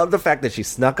 I love the fact that she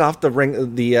snuck off the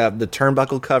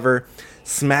turnbuckle cover,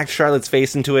 smacked Charlotte's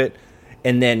face into it,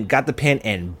 and then got the pin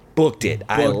and booked it.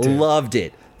 I loved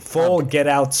it. Full get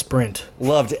out sprint.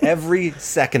 Loved every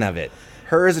second of it.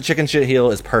 Her as a chicken shit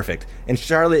heel is perfect, and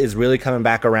Charlotte is really coming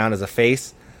back around as a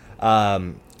face.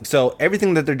 So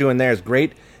everything that they're doing there is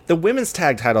great. The women's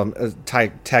tag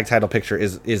title picture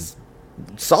is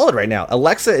solid right now.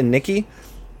 Alexa and Nikki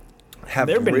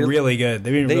they've been really good.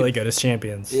 They've been really good as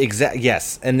champions.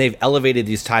 Yes, and they've elevated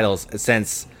these titles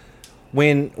since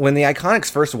when the Iconics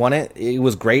first won it. It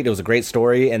was great. It was a great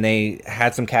story, and they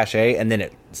had some cachet, and then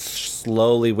it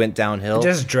slowly went downhill. It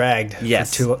just dragged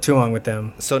for too long with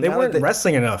them. So they weren't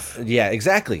wrestling enough. Yeah,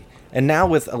 exactly. And now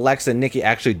with Alexa and Nikki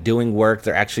actually doing work,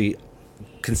 they're actually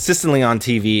consistently on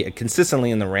TV,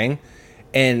 consistently in the ring,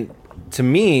 and to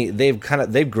me,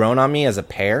 they've grown on me as a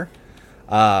pair.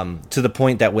 To the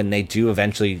point that when they do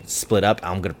eventually split up,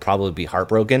 I'm gonna probably be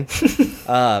heartbroken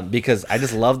because I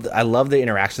love the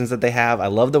interactions that they have. I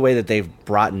love the way that they've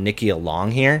brought Nikki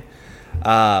along here. It's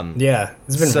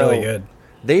been really good.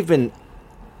 They've been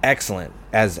excellent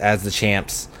as the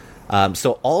champs.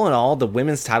 So all in all, the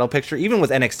women's title picture, even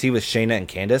with NXT with Shayna and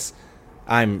Candice,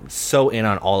 I'm so in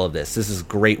on all of this. This is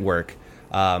great work.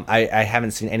 I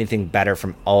haven't seen anything better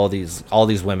from all these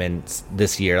women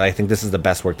this year. I think this is the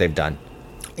best work they've done.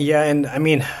 Yeah, and I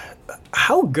mean,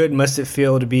 how good must it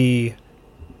feel to be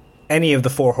any of the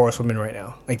four horsewomen right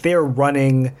now? Like, they are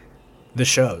running the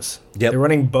shows. Yep. They're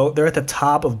running both. They're at the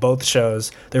top of both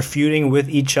shows. They're feuding with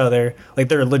each other. Like,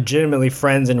 they're legitimately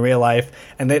friends in real life,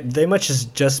 and they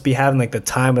must just be having like the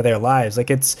time of their lives. Like,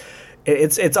 it's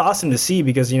awesome to see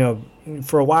because, you know,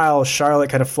 for a while Charlotte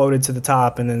kind of floated to the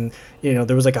top, and then, you know,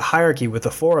 there was like a hierarchy with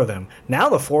the four of them. Now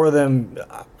the four of them,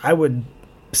 I would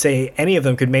say any of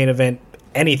them could main event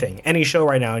anything, any show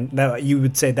right now, and that you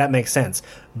would say that makes sense.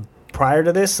 Prior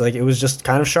to this, like, it was just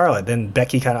kind of Charlotte. Then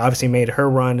Becky kind of obviously made her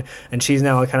run, and she's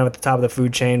now kind of at the top of the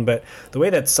food chain. But the way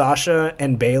that Sasha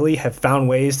and Bayley have found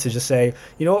ways to just say,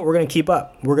 you know what, we're going to keep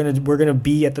up. We're gonna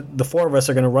be at the four of us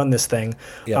are going to run this thing.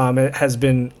 Yep. It has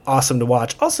been awesome to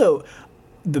watch. Also,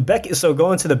 so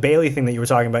going to the Bayley thing that you were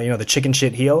talking about, you know, the chicken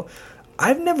shit heel.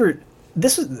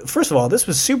 This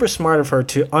was super smart of her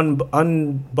to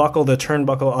unbuckle the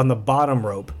turnbuckle on the bottom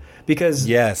rope, because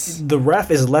the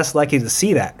ref is less likely to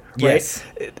see that, right? Yes.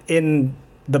 In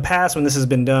the past, when this has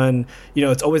been done, you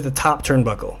know, it's always the top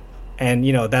turnbuckle, and,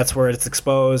 you know, that's where it's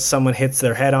exposed. Someone hits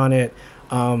their head on it,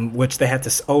 which they have to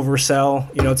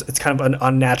oversell. You know, it's kind of an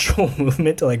unnatural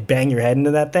movement to like bang your head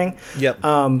into that thing. Yep.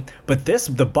 But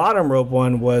the bottom rope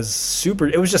one was super.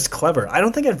 It was just clever. I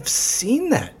don't think I've seen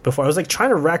that before. I was like trying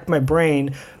to rack my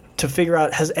brain to figure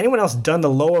out, has anyone else done the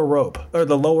lower rope or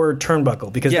the lower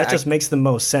turnbuckle, because that just makes the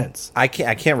most sense. I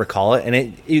can't recall it, and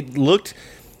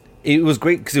it was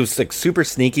great because it was like super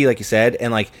sneaky, like you said,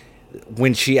 and like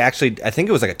when she actually, I think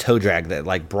it was like a toe drag that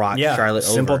like brought Charlotte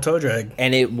over. Simple toe drag,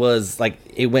 and it was like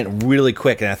it went really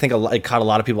quick, and I think it caught a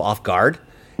lot of people off guard.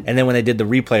 And then when they did the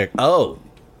replay,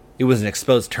 it was an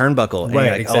exposed turnbuckle, and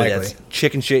right? Exactly. That's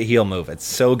chicken shit heel move. It's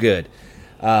so good.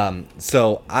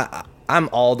 So I'm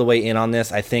all the way in on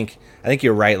this. I think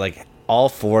you're right. Like, all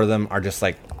four of them are just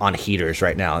like on heaters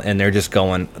right now, and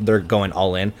they're going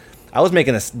all in. I was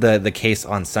making the case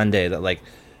on Sunday that like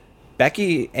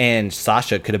Becky and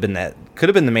Sasha could have been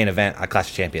the main event at Clash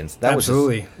of Champions.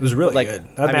 Absolutely. It was really like,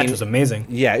 good. That match was amazing.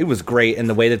 Yeah, it was great, and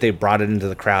the way that they brought it into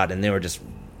the crowd, and they were just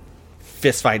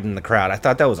fist fighting in the crowd. I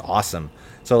thought that was awesome.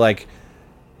 So like,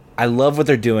 I love what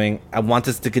they're doing. I want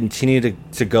this to continue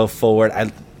to go forward.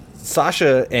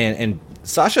 Sasha and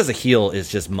Sasha as a heel is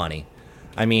just money.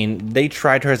 I mean, they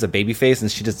tried her as a babyface,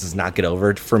 and she just does not get over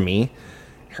it. For me,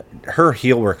 her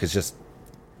heel work is just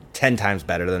 10 times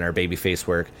better than her babyface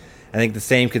work. I think the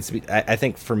same could be. I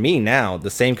think for me now, the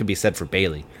same could be said for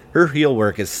Bayley. Her heel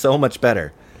work is so much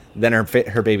better than her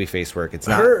babyface work. It's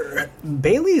not.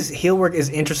 Bayley's heel work is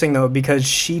interesting though because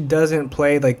she doesn't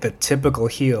play like the typical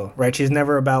heel, right? She's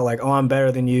never about like, oh, I'm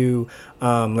better than you.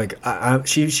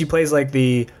 She plays like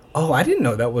the, oh, I didn't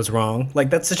know that was wrong. Like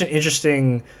that's such an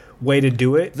interesting way to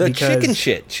do it. The chicken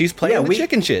shit. She's playing the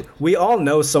chicken shit. We all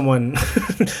know someone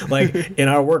like in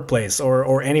our workplace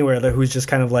or anywhere who's just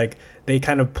kind of like, they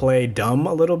kind of play dumb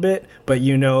a little bit, but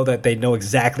you know that they know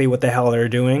exactly what the hell they're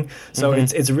doing. So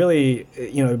it's really,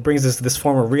 it brings this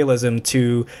form of realism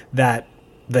to that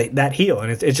heel,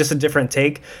 and it's just a different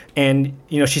take. And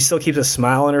she still keeps a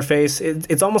smile on her face.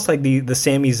 It's almost like the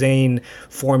Sami Zayn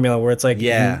formula, where it's like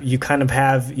you kind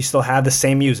of you still have the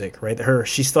same music, right?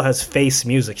 She still has face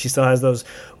music. She still has those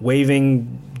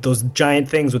giant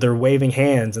things with her waving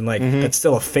hands, and like that's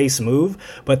still a face move.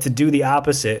 But to do the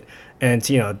opposite and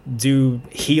to do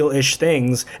heel-ish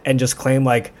things and just claim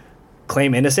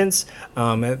innocence,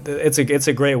 it's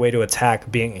a great way to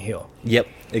attack being a heel. Yep,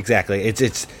 exactly.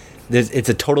 It's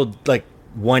a total like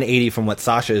 180 from what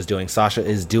Sasha is doing. Sasha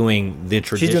is doing the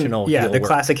traditional heel the work.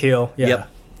 Classic heel. Yeah. Yep.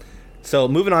 So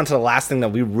moving on to the last thing that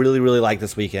we really, really like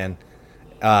this weekend.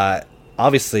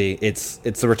 Obviously, it's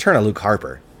the return of Luke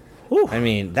Harper. Ooh. I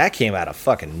mean, that came out of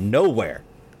fucking nowhere.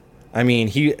 I mean,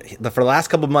 for the last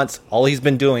couple of months, all he's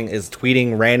been doing is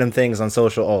tweeting random things on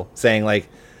saying like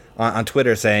on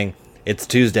Twitter saying, it's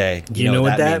Tuesday. You know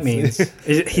what that means.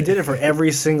 He did it for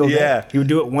every single day. Yeah. He would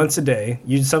do it once a day.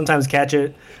 You'd sometimes catch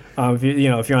it if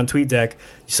you're on TweetDeck.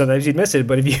 Sometimes you'd miss it,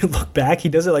 but if you look back, he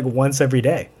does it like once every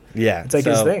day. Yeah. It's like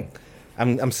his thing.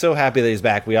 I'm so happy that he's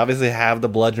back. We obviously have the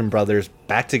Bludgeon Brothers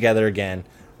back together again.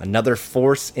 Another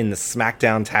force in the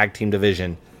SmackDown Tag Team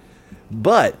division.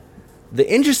 But the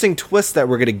interesting twist that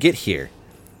we're going to get here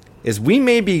is we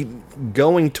may be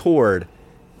going toward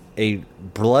a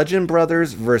Bludgeon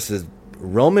Brothers versus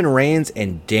Roman Reigns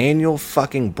and Daniel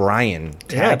fucking Bryan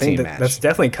tag team match. That's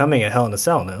definitely coming at Hell in a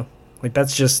Cell now. Like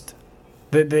that's just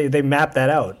they mapped that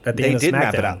out at the end of SmackDown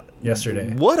map it out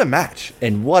yesterday. What a match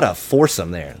and what a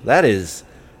foursome there. That is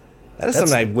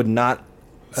something I would not.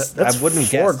 That's I wouldn't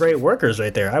four guess. great workers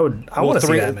right there. I want to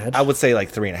see that match. I would say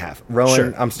like 3.5. Rowan,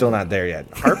 sure. I'm still not there yet.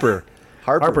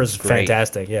 Harper's great.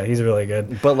 Fantastic. Yeah, he's really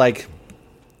good. But like,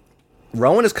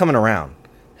 Rowan is coming around.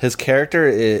 His character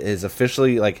is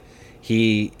officially like,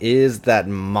 he is that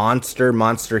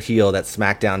monster heel that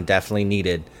SmackDown definitely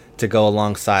needed to go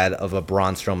alongside of a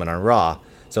Braun Strowman on Raw.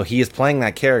 So he is playing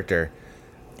that character,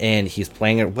 and he's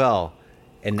playing it well.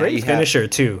 And great finisher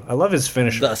too. I love his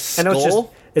finisher. The skull. I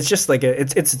know it's just like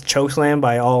it's a chokeslam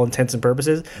by all intents and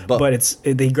purposes, but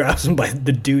he grabs him by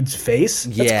the dude's face.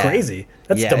 That's crazy.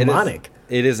 That's demonic.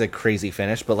 It is a crazy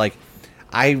finish, but like,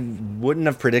 I wouldn't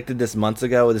have predicted this months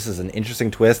ago. This is an interesting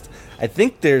twist. I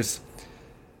think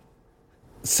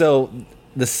so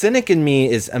the cynic in me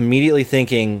is immediately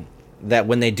thinking that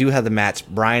when they do have the match,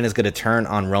 Bryan is going to turn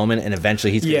on Roman, and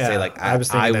eventually he's going to say like, I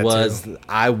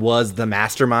was the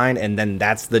mastermind, and then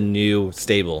that's the new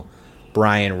stable,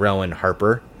 Bryan, Rowan,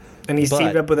 Harper. And he's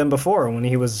teamed up with him before when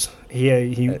he was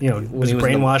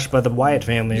brainwashed by the Wyatt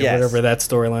family or whatever that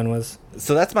storyline was.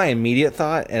 So that's my immediate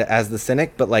thought as the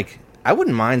cynic, but like, I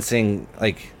wouldn't mind seeing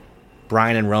like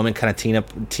Bryan and Roman kind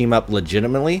of team up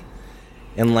legitimately,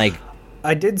 and like,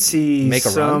 I did see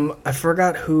run. I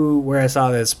forgot where I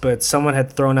saw this, but someone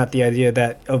had thrown out the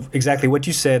idea of exactly what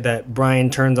you said, that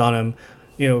Bryan turns on him,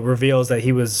 reveals that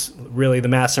he was really the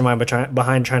mastermind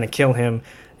behind trying to kill him,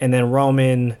 and then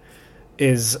Roman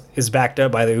is backed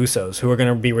up by the Usos, who are going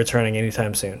to be returning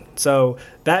anytime soon. So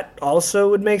that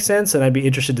also would make sense, and I'd be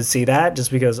interested to see that,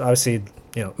 just because obviously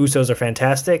Usos are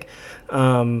fantastic.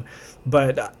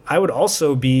 But I would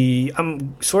also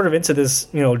I'm sort of into this,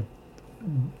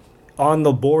 on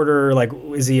the border, like,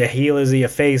 is he a heel, is he a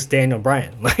face, Daniel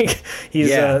Bryan? Like,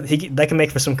 that can make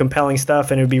for some compelling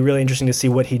stuff, and it would be really interesting to see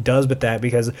what he does with that,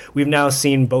 because we've now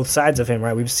seen both sides of him,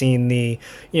 right? We've seen the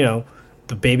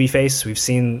baby face, we've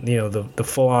seen the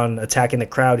full-on attacking the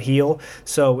crowd heel.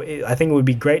 So I think it would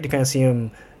be great to kind of see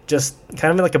him just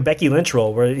kind of in like a Becky Lynch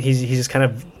role, where he just kind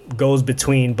of goes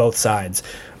between both sides.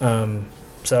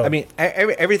 So I mean,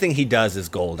 everything he does is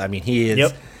gold. I mean, he is.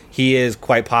 Yep. He is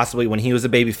quite possibly, when he was a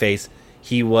babyface,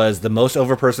 he was the most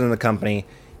over person in the company.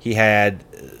 He had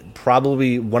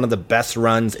probably one of the best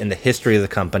runs in the history of the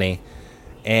company.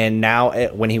 And now,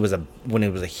 when he was a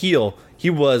heel, he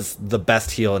was the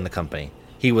best heel in the company.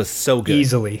 He was so good.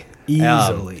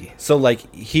 Easily. So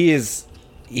like, he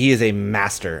he is a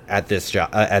master at this job,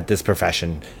 at this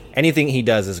profession. Anything he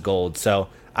does is gold. So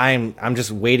I'm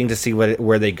just waiting to see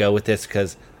where they go with this,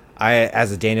 because I,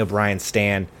 as a Daniel Bryan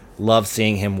stan, love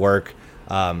seeing him work.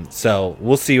 So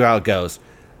we'll see how it goes.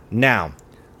 Now,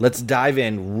 let's dive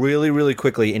in really, really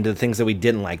quickly into the things that we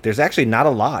didn't like. There's actually not a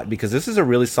lot, because this is a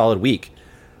really solid week.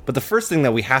 But the first thing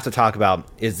that we have to talk about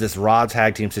is this Raw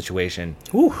tag team situation.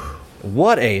 Whew.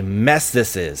 What a mess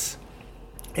this is.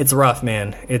 It's rough,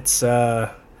 man. It's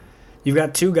you've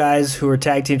got two guys who are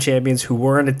tag team champions who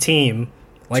were in a team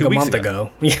like a month ago.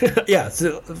 Yeah,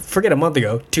 so forget a month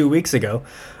ago, 2 weeks ago.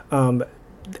 And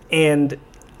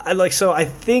I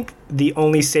think the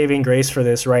only saving grace for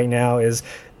this right now is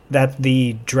that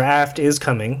the draft is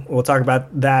coming. We'll talk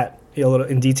about that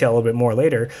in detail a little bit more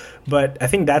later, but I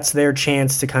think that's their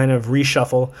chance to kind of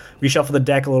reshuffle the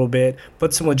deck a little bit,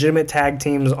 put some legitimate tag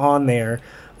teams on there,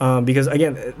 because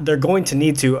again, they're going to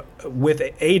need to, with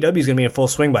AEW is going to be in full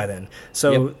swing by then.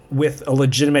 So with a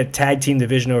legitimate tag team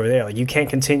division over there, like, you can't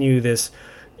continue this,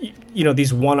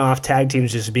 these one-off tag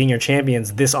teams just being your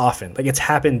champions this often. Like, it's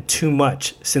happened too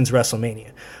much since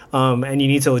WrestleMania. And you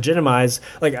need to legitimize,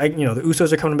 the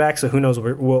Usos are coming back, so who knows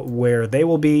where they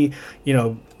will be.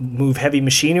 Move heavy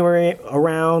machinery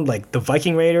around. Like, the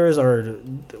Viking Raiders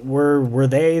were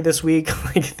they this week?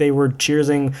 Like, they were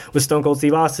cheersing with Stone Cold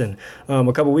Steve Austin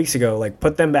a couple weeks ago. Like,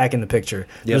 put them back in the picture.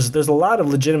 Yep. There's a lot of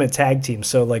legitimate tag teams.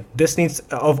 So, like, this needs,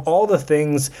 of all the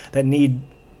things that need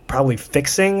probably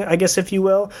fixing, I guess, if you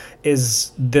will,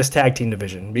 is this tag team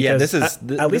division. Because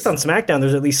at least on SmackDown,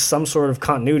 there's at least some sort of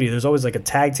continuity. There's always like a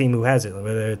tag team who has it,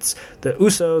 whether it's the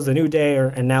Usos, the New Day,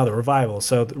 and now the Revival.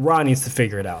 So Raw needs to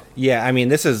figure it out. Yeah, I mean,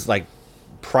 this is like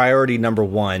priority number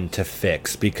one to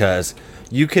fix, because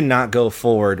you cannot go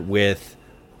forward with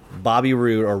Bobby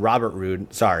Roode or Robert Roode,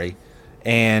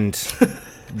 and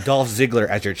Dolph Ziggler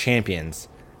as your champions.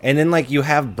 And then, like, you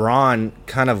have Braun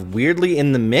kind of weirdly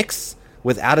in the mix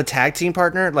without a tag team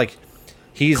partner. Like,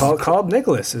 he's called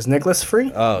Nicholas. Is Nicholas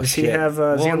free? Oh, does shit. He have?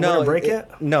 Is he on winter break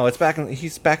yet? No,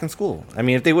 he's back in school. I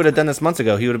mean, if they would have done this months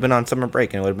ago, he would have been on summer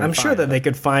break, and it would have been. I'm sure that they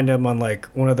could find him on like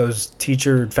one of those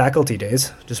teacher faculty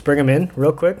days. Just bring him in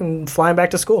real quick and fly him back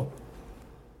to school.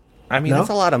 I mean, that's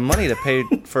a lot of money to pay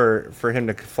for him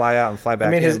to fly out and fly back.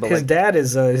 I mean, his dad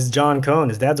is John Cone.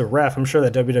 His dad's a ref. I'm sure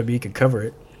that WWE could cover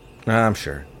it. I'm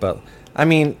sure, but I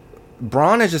mean,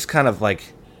 Braun is just kind of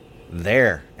like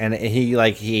there, and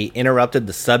he interrupted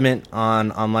the segment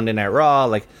on Monday Night Raw.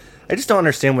 Like, I just don't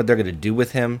understand what they're going to do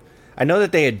with him. I know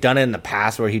that they had done it in the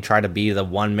past where he tried to be the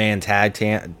one-man tag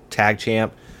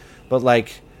champ, but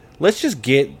like, let's just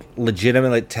get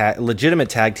legitimate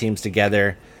tag teams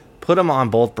together, put them on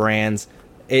both brands.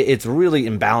 It's really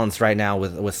imbalanced right now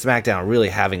with SmackDown really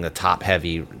having the top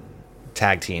heavy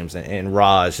tag teams, and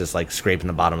Raw is just like scraping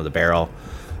the bottom of the barrel.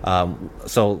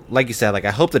 So like you said, like,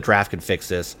 I hope the draft can fix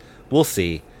this. We'll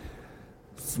see.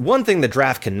 One thing the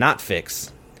draft cannot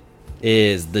fix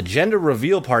is the gender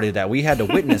reveal party that we had to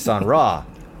witness on Raw.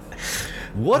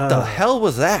 What the hell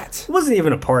was that? It wasn't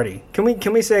even a party. Can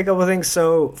we say a couple of things?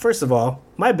 So, first of all,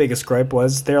 my biggest gripe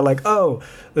was they're like, oh,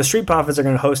 the Street Profits are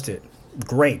going to host it.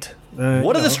 Great.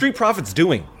 What are the Street Profits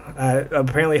doing?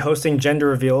 Apparently hosting gender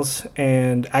reveals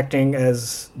and acting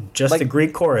as just a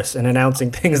Greek chorus and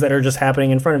announcing things that are just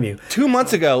happening in front of you. 2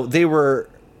 months ago, they were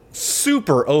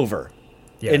super over.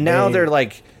 Yeah, and now they're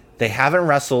like, they haven't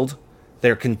wrestled.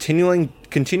 They're continuing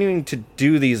to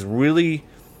do these really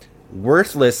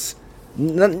worthless.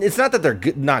 It's not that they're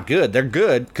not good. They're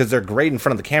good because they're great in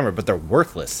front of the camera, but they're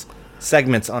worthless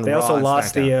segments on Raw. They also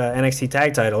lost the NXT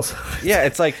tag titles. Yeah,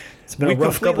 it's like it's been a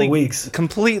rough couple weeks.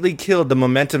 Completely killed the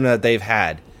momentum that they've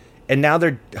had, and now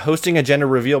they're hosting a gender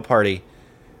reveal party,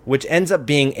 which ends up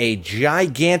being a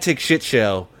gigantic shit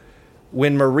show.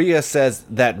 When Maria says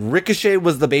that Ricochet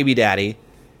was the baby daddy,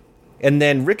 and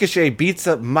then Ricochet beats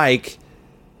up Mike,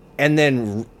 and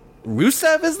then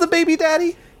Rusev is the baby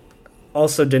daddy?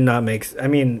 Also did not make... I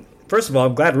mean, first of all,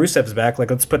 I'm glad Rusev's back. Like,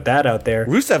 let's put that out there.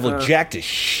 Rusev looked jacked as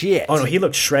shit. Oh, no, he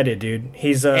looked shredded, dude.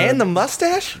 He's and the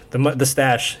mustache? The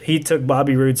stash. He took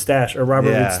Bobby Roode's stash, or Robert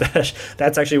Roode's stash.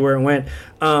 That's actually where it went.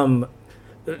 No,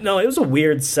 it was a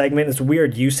weird segment. It's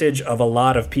weird usage of a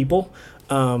lot of people.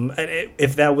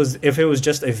 If it was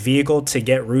just a vehicle to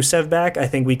get Rusev back, I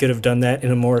think we could have done that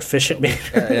in a more efficient manner.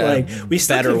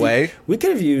 Better way. We could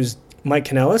have used Mike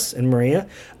Kanellis and Maria.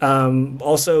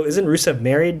 Also, isn't Rusev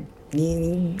married?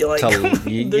 There's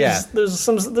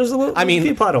a little. I mean,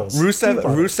 few potholes.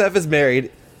 Rusev is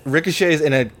married. Ricochet is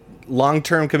in a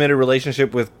long-term committed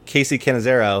relationship with Casey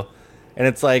Canizero, and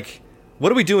it's like,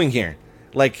 what are we doing here?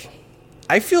 Like,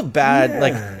 I feel bad. Yeah.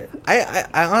 Like,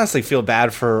 I honestly feel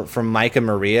bad for Mike and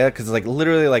Maria because like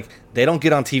literally like they don't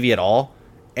get on TV at all,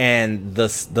 and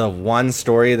the one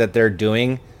story that they're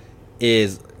doing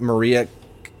is Maria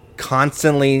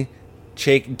constantly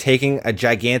taking a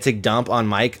gigantic dump on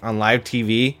Mike on live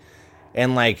TV,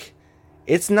 and like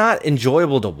it's not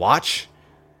enjoyable to watch.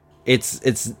 It's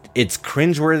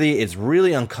cringeworthy. It's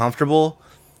really uncomfortable,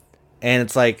 and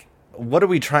it's like, what are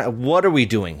we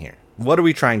doing here? What are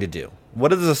we trying to do?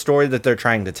 What is the story that they're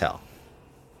trying to tell?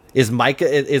 Is Mike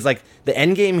is like the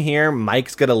end game here?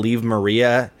 Mike's gonna leave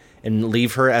Maria and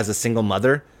leave her as a single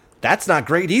mother. That's not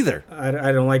great either.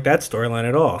 I don't like that storyline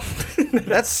at all.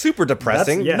 That's super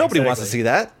depressing. Nobody wants to see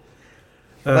that.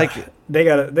 Like they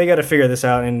gotta figure this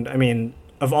out. And I mean,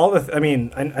 of all the,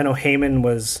 I know Heyman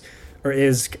was or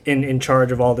is in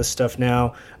charge of all this stuff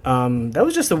now. That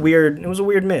was just a weird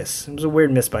miss. It was a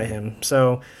weird miss by him.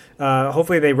 So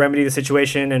hopefully they remedy the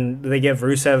situation and they give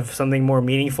Rusev something more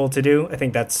meaningful to do. I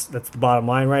think that's the bottom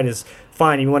line, right? Is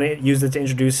fine. You want to use it to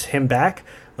introduce him back,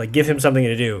 like give him something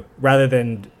to do rather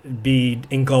than be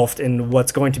engulfed in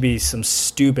what's going to be some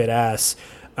stupid ass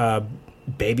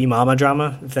baby mama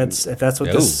drama. If that's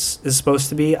what this is supposed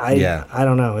to be, I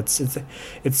don't know.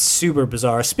 It's super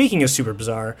bizarre. Speaking of super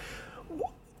bizarre,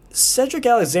 Cedric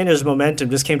Alexander's momentum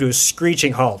just came to a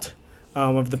screeching halt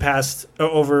over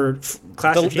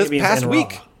Clash of Champions this past and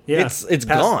week. Raw. Yeah, it's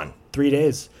gone. 3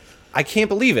 days. I can't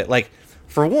believe it. Like,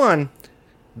 for one,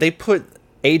 they put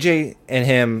AJ and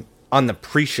him on the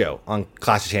pre-show on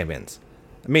Clash of Champions.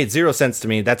 It made zero sense to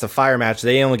me. That's a fire match.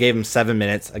 They only gave him 7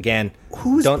 minutes. Again,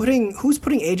 who's putting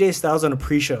AJ Styles on a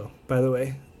pre-show? By the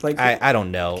way, like I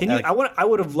don't know. I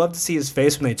would have loved to see his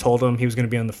face when they told him he was going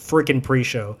to be on the freaking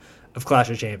pre-show of Clash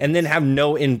of Champions, and then have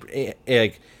no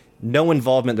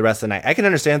involvement the rest of the night. I can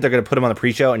understand they're going to put him on the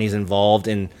pre-show and he's involved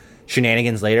in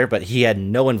shenanigans later, but he had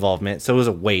no involvement, so it was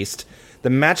a waste. The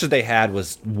match that they had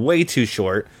was way too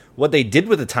short. What they did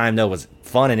with the time though was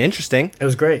fun and interesting. It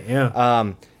was great,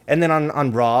 yeah. And then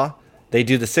on Raw, they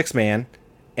do the 6-man,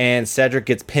 and Cedric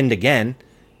gets pinned again.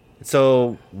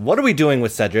 So what are we doing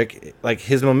with Cedric? Like,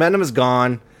 his momentum is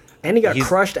gone. And he got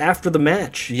crushed after the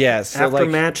match. Yeah, so after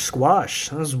match squash.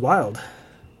 That was wild.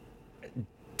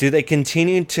 Do they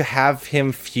continue to have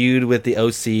him feud with the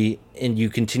OC, and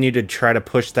you continue to try to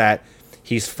push that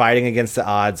he's fighting against the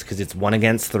odds because it's 1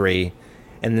 against 3,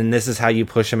 and then this is how you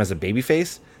push him as a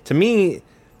babyface? To me,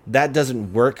 that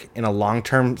doesn't work in a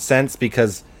long-term sense,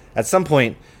 because at some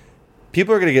point,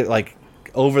 people are going to get like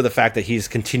over the fact that he's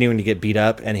continuing to get beat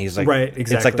up, and he's like, right,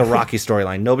 exactly. It's like the Rocky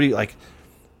storyline. Nobody like.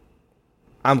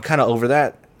 I'm kind of over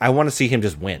that. I want to see him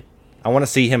just win. I want to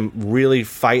see him really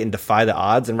fight and defy the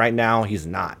odds, and right now he's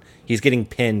not. He's getting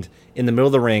pinned in the middle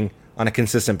of the ring on a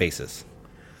consistent basis.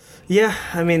 Yeah,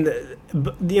 I mean,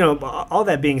 all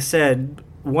that being said,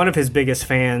 one of his biggest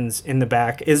fans in the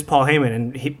back is Paul Heyman,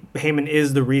 and Heyman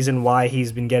is the reason why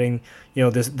he's been getting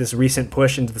this recent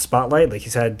push into the spotlight. Like,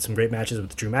 he's had some great matches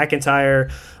with Drew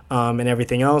McIntyre and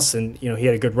everything else, and he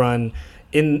had a good run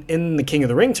in the King of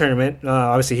the Ring tournament.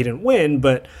 Obviously, he didn't win,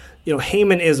 but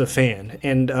Heyman is a fan,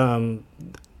 and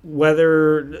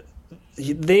whether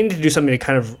they need to do something to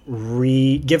kind of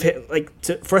give him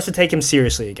for us to take him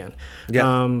seriously again.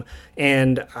 Yeah.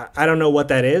 And I don't know what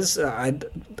that is. I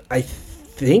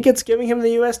think it's giving him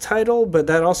the U.S. title, but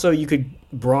that also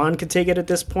Braun could take it at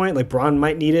this point. Like, Braun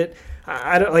might need it.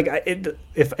 I don't like it.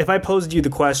 If I posed you the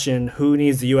question, who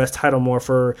needs the U.S. title more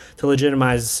to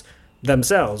legitimize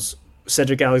themselves,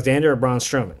 Cedric Alexander or Braun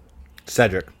Strowman?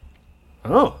 Cedric.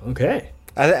 Oh, okay.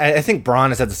 I think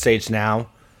Braun is at the stage now.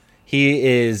 He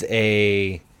is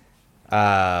a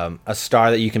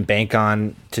star that you can bank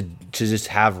on to just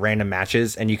have random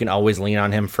matches, and you can always lean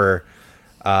on him for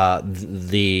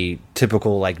the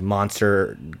typical like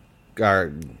monster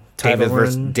or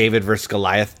David versus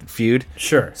Goliath feud.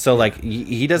 Sure. So like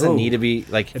he doesn't need to be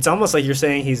like. It's almost like you're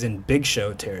saying he's in Big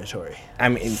Show territory. I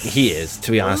mean, he is.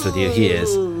 To be honest with you, he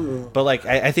is. But like,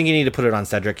 I think you need to put it on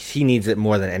Cedric. He needs it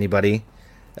more than anybody,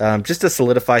 just to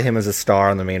solidify him as a star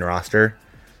on the main roster,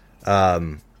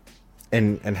 and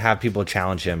have people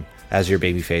challenge him as your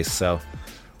babyface. So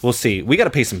we'll see. We got to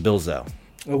pay some bills though.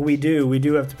 We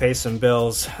do have to pay some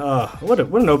bills. What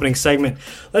an opening segment.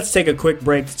 Let's take a quick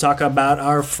break to talk about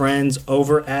our friends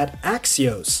over at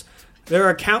Axios. There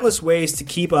are countless ways to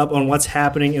keep up on what's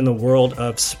happening in the world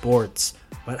of sports.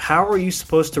 But how are you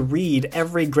supposed to read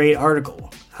every great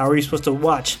article? How are you supposed to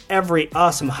watch every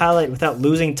awesome highlight without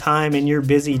losing time in your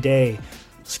busy day?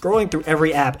 Scrolling through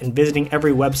every app and visiting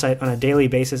every website on a daily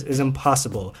basis is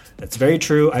impossible. That's very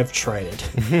true. I've tried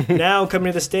it. Now coming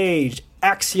to the stage,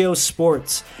 Axios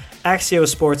Sports. Axios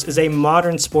Sports is a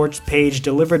modern sports page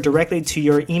delivered directly to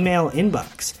your email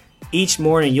inbox. Each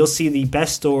morning, you'll see the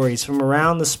best stories from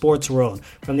around the sports world,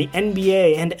 from the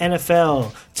NBA and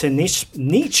NFL to niche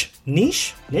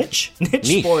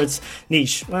sports.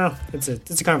 Niche. Well, it's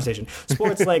a conversation.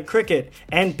 Sports like cricket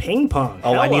and ping pong.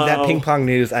 Oh, hello. I need that ping pong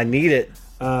news. I need it.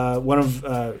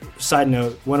 Side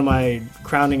note, one of my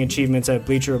crowning achievements at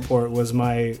Bleacher Report was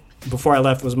before I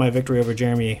left, was my victory over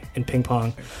Jeremy in ping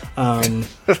pong.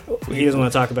 He doesn't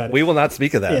want to talk about it. We will not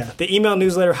speak of that. Yeah, the email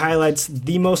newsletter highlights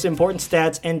the most important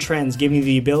stats and trends, giving you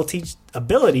the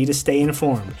ability to stay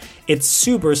informed. It's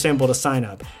super simple to sign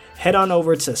up. Head on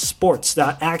over to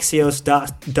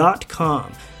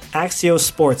sports.axios.com. Axios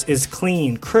Sports is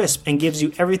clean, crisp, and gives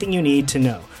you everything you need to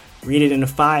know. Read it in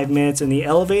 5 minutes in the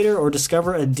elevator or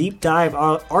discover a deep dive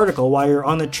article while you're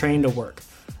on the train to work.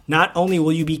 Not only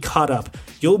will you be caught up,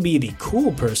 you'll be the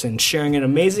cool person sharing an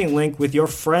amazing link with your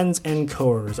friends and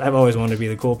coworkers. I've always wanted to be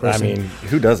the cool person. I mean,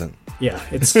 who doesn't? Yeah,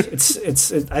 I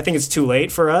think it's too late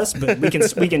for us, but we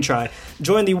can try.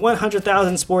 Join the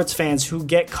 100,000 sports fans who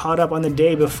get caught up on the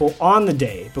day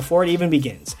before it even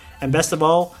begins. And best of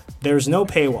all, there's no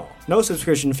paywall, no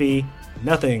subscription fee,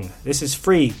 nothing. This is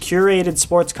free, curated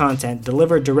sports content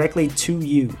delivered directly to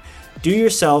you. Do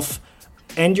yourself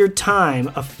and your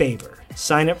time a favor.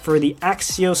 Sign up for the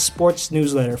Axios Sports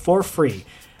newsletter for free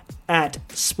at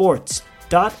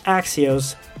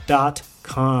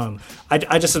sports.axios.com.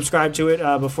 I just subscribed to it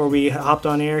before we hopped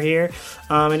on air here,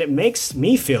 and it makes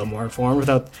me feel more informed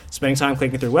without spending time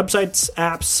clicking through websites,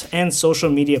 apps, and social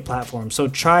media platforms. So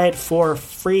try it for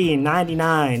free,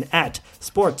 $99 at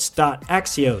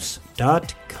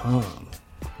sports.axios.com.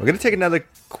 We're going to take another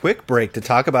quick break to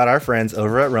talk about our friends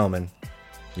over at Roman.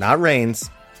 Not Reigns,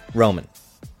 Roman.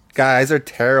 Guys are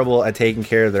terrible at taking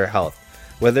care of their health.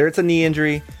 Whether it's a knee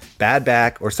injury, bad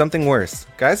back, or something worse,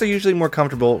 guys are usually more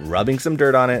comfortable rubbing some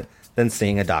dirt on it than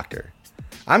seeing a doctor.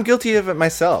 I'm guilty of it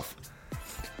myself.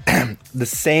 The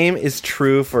same is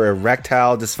true for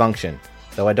erectile dysfunction,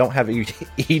 though I don't have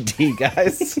ED,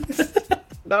 guys.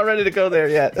 Not ready to go there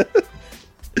yet.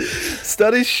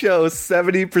 Studies show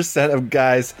 70% of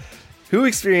guys who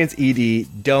experience ED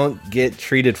don't get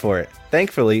treated for it.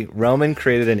 Thankfully, Roman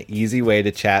created an easy way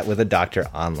to chat with a doctor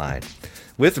online.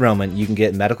 With Roman, you can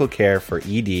get medical care for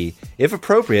ED, if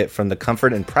appropriate, from the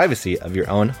comfort and privacy of your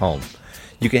own home.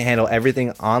 You can handle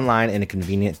everything online in a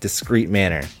convenient, discreet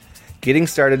manner. Getting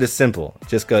started is simple.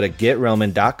 Just go to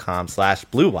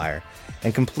getroman.com/bluewire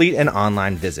and complete an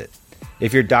online visit.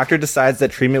 If your doctor decides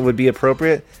that treatment would be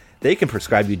appropriate, they can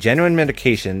prescribe you genuine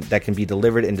medication that can be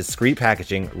delivered in discreet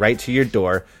packaging right to your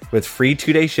door with free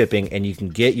 2-day shipping, and you can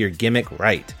get your gimmick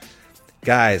right.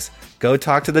 Guys, go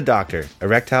talk to the doctor.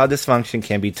 Erectile dysfunction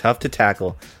can be tough to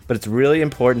tackle, but it's really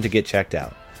important to get checked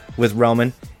out. With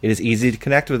Roman, it is easy to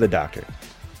connect with a doctor.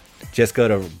 Just go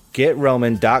to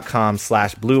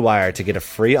getroman.com/bluewire to get a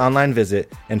free online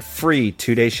visit and free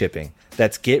 2-day shipping.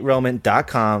 That's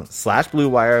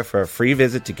getroman.com/bluewire for a free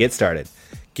visit to get started.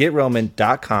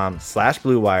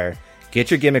 getroman.com/bluewire.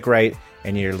 Get your gimmick right,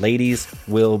 and your ladies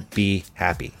will be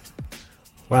happy.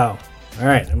 Wow. All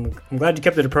right. I'm glad you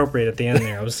kept it appropriate at the end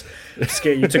there. I was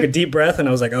scared. You took a deep breath, and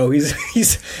I was like, oh, he's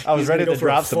I was ready to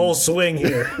drop some full swing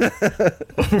here.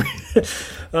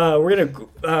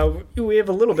 We have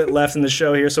a little bit left in the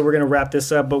show here, so we're going to wrap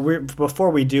this up. But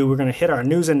before we do, we're going to hit our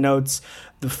news and notes.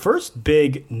 The first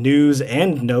big news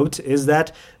and note is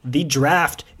that the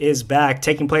draft is back,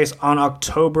 taking place on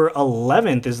October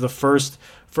 11th. Is the first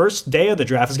day of the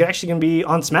draft. It's actually going to be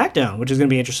on SmackDown, which is going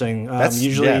to be interesting.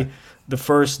 Usually the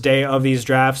first day of these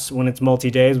drafts, when it's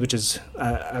multi-days, which is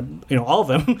all of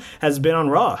them, has been on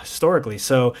Raw historically.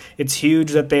 So it's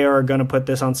huge that they are going to put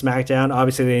this on SmackDown.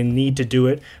 Obviously, they need to do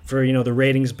it for the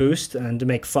ratings boost and to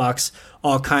make Fox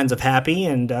all kinds of happy.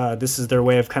 And this is their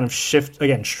way of kind of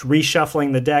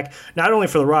reshuffling the deck, not only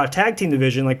for the Raw tag team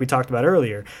division, like we talked about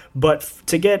earlier, but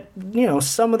to get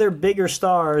some of their bigger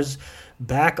stars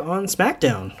back on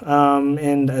SmackDown,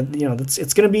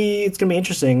 it's gonna be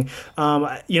interesting.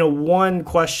 One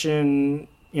question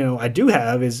I do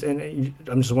have is, and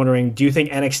I'm just wondering, do you think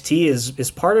NXT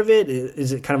is part of it?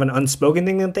 Is it kind of an unspoken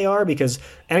thing that they are? Because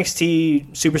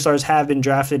NXT superstars have been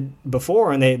drafted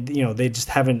before, and they just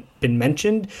haven't been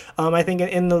mentioned. I think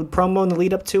in the promo in the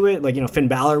lead up to it, Finn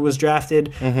Balor was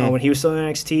drafted when he was still in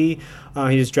NXT.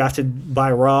 He was drafted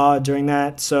by Raw during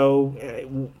that. So.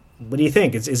 What do you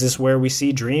think? Is this where we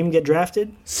see Dream get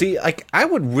drafted? See, I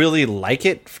would really like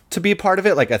it to be part of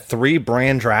it, like a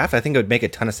 3-brand draft. I think it would make a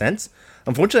ton of sense.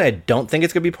 Unfortunately, I don't think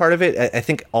it's going to be part of it. I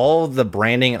think all the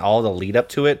branding and all the lead up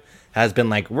to it has been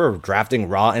we're drafting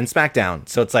Raw and SmackDown.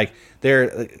 So it's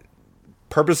they're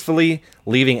purposefully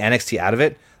leaving NXT out of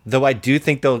it, though I do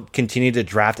think they'll continue to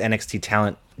draft NXT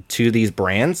talent to these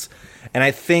brands. And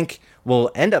I think what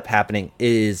will end up happening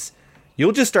is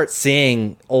you'll just start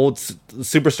seeing old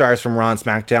superstars from Raw and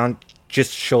SmackDown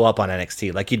just show up on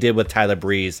NXT, like you did with Tyler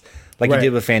Breeze, like you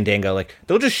did with Fandango. Like,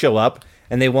 they'll just show up,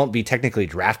 and they won't be technically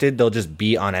drafted. They'll just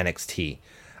be on NXT.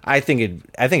 I think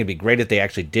it'd be great if they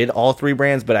actually did all three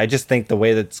brands, but I just think the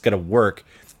way that's going to work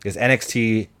is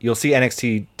NXT. You'll see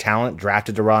NXT talent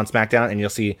drafted to Raw and SmackDown, and you'll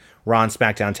see Raw and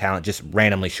SmackDown talent just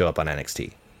randomly show up on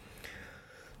NXT.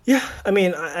 Yeah, I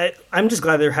mean, I'm just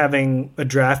glad they're having a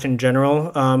draft in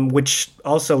general, which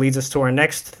also leads us to our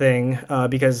next thing,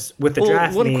 because with the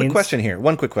draft One quick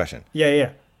question. Yeah.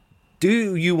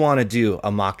 Do you want to do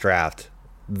a mock draft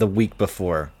the week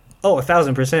before? Oh,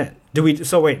 1,000%. Do we?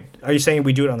 So wait, are you saying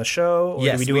we do it on the show? Or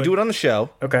yes, we do it on the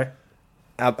show. Okay.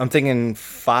 I'm thinking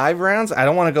 5 rounds. I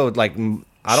don't want to go want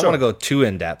to go too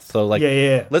in depth. So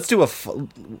let's do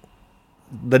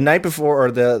the night before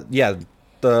or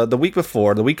the week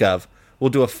before, the week of,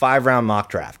 we'll do a 5-round mock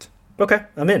draft. Okay,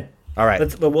 I'm in. All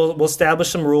right. We'll establish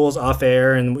some rules off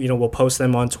air, and we'll post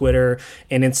them on Twitter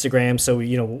and Instagram. So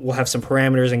we'll have some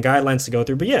parameters and guidelines to go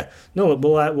through. But yeah, no,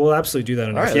 we'll absolutely do that.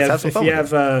 All right,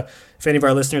 if any of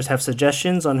our listeners have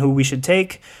suggestions on who we should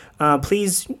take,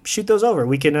 please shoot those over.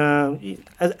 We can,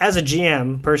 as a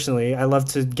GM personally, I love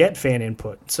to get fan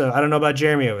input. So I don't know about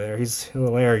Jeremy over there; he's a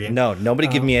little arrogant. No, nobody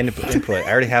give me input. I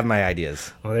already have my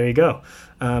ideas. Well, there you go.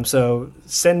 So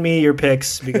send me your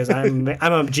picks, because I'm a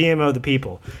GM of the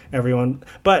people, everyone.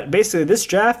 But basically, this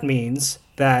draft means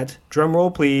that, drum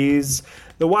roll please,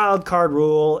 the wild card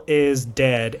rule is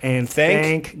dead, and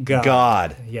thank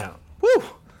God. Yeah. Woo!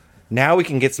 Now we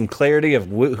can get some clarity of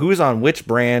who's on which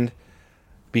brand,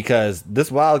 because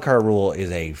this wild card rule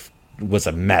was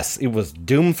a mess. It was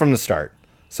doomed from the start.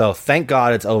 So thank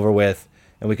God it's over with,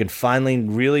 and we can finally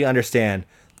really understand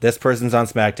this person's on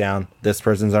SmackDown, this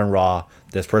person's on Raw,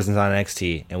 this person's on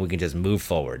NXT, and we can just move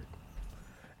forward.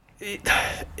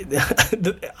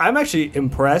 I'm actually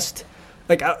impressed.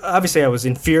 Like, obviously I was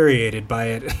infuriated by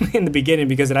it in the beginning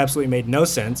because it absolutely made no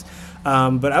sense.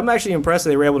 But I'm actually impressed that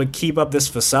they were able to keep up this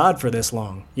facade for this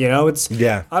long.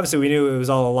 Obviously we knew it was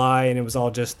all a lie, and it was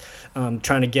all just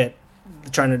trying to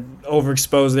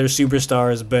overexpose their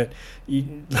superstars, but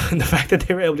the fact that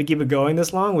they were able to keep it going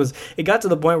this long it got to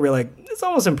the point where it's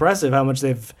almost impressive how much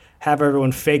they've have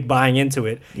everyone fake buying into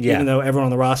it, even though everyone on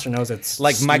the roster knows it's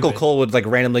stupid. Michael Cole would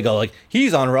randomly go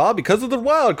he's on Raw because of the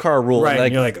wild card rule, right?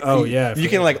 And you're like, oh yeah, you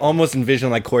can almost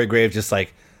envision Corey Graves just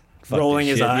rolling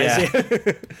his eyes.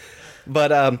 Yeah.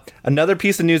 But another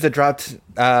piece of news that dropped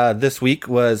this week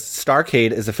was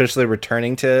Starrcade is officially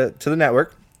returning to the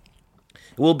network.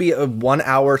 It will be a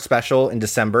 1-hour special in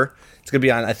December. It's going to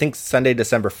be on, I think, Sunday,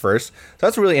 December 1st. So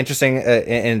that's really interesting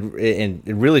and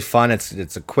really fun.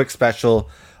 It's a quick special.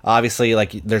 Obviously,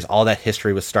 there's all that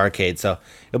history with Starrcade. So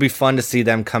it'll be fun to see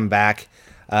them come back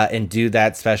and do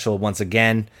that special once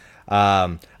again.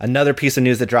 Another piece of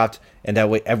news that dropped and that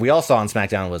we all saw on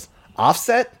SmackDown was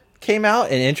Offset came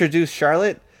out and introduced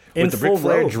Charlotte with the Ric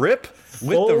Flair drip.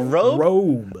 With the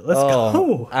robe. Let's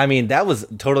go. I mean, that was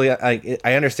totally.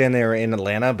 I understand they were in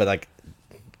Atlanta, but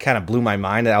kind of blew my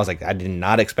mind. I was like, I did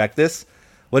not expect this.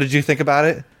 What did you think about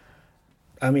it?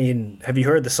 I mean, have you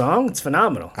heard the song? It's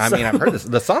phenomenal. I've heard this.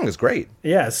 The song is great.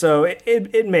 Yeah, so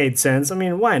it made sense. I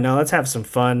mean, why not? Let's have some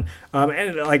fun.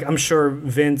 And I'm sure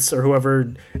Vince or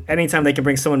whoever, anytime they can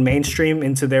bring someone mainstream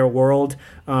into their world,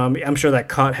 I'm sure that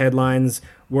caught headlines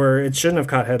where it shouldn't have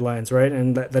caught headlines, right?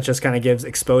 And that just kind of gives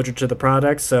exposure to the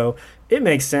product. So it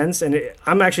makes sense. And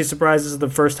I'm actually surprised this is the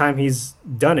first time he's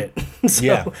done it.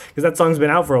 Because that song's been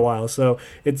out for a while. So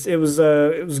it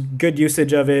was good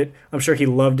usage of it. I'm sure he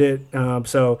loved it.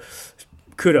 So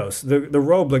kudos. The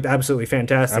robe looked absolutely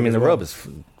fantastic. I mean, the robe is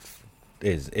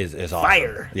awesome.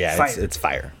 Fire. Yeah, fire. It's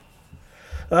fire.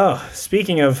 Oh,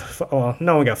 speaking of,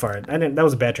 no one got fired. That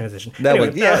was a bad transition.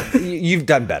 You've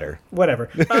done better. Whatever.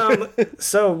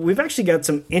 So we've actually got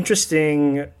some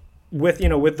interesting with the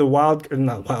the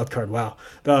wild card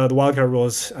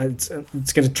rules.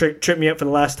 It's going to trip me up for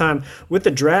the last time with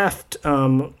the draft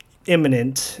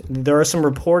imminent. There are some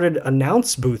reported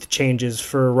announce booth changes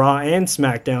for Raw and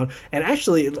SmackDown, and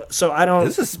actually, so I don't.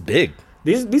 This is big.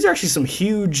 These are actually some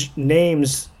huge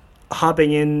names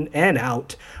hopping in and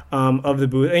out of the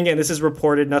booth. And again, this is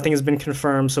reported. Nothing has been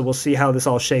confirmed, so we'll see how this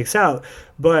all shakes out.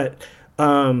 But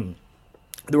the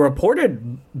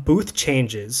reported booth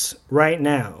changes right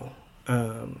now,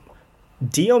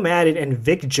 Dio Madden and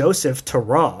Vic Joseph to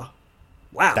Raw.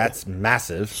 Wow. That's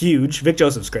massive. Huge. Vic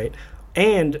Joseph's great.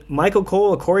 And Michael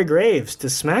Cole and Corey Graves to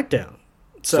SmackDown.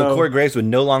 So Corey Graves would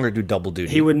no longer do double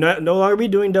duty. He would no longer be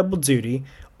doing double duty.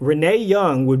 Renee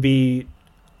Young would be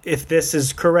if this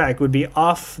is correct, would be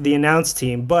off the announced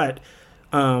team, but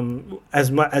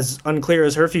as unclear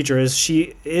as her future is,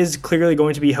 she is clearly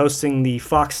going to be hosting the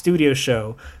Fox Studio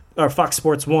show, or Fox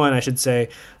Sports 1, I should say.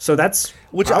 So that's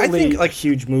probably I think, like, a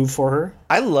huge move for her.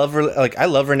 I love her. Like, I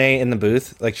love Renee in the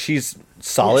booth. Like, she's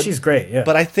solid. Yeah, she's great. Yeah.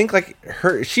 But I think like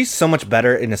she's so much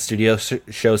better in a studio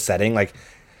show setting. Like,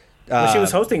 she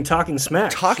was hosting Talking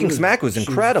Smack. Talking Smack was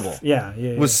incredible. Yeah.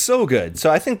 Was so good.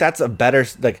 So I think that's a better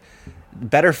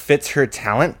fits her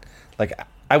talent. Like,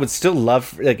 I would still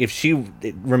love, like, if she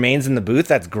remains in the booth,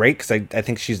 that's great, because I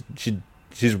think she's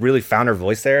really found her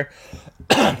voice there.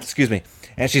 Excuse me.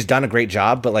 And she's done a great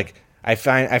job, but like I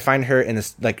find her in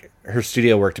this, like, her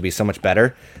studio work to be so much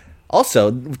better.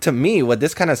 Also, to me, what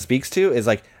this kind of speaks to is,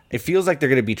 like, it feels like they're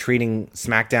going to be treating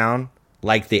SmackDown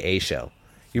like the A show.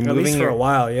 You're at least for a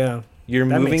while, yeah. You're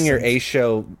moving your A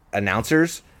show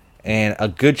announcers and a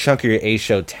good chunk of your A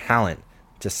show talent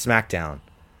to SmackDown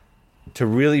to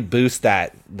really boost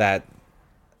that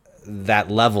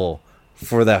level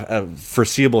for the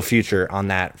foreseeable future on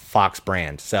that Fox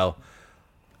brand. So,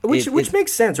 which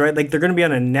makes sense, right? Like, they're going to be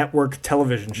on a network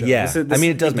television show. Yeah, I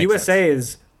mean, it does make USA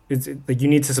sense. It's like you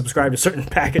need to subscribe to certain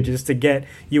packages to get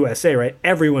USA, right?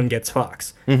 Everyone gets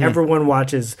Fox. Mm-hmm. Everyone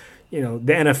watches, the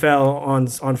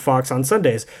NFL on Fox on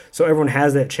Sundays. So everyone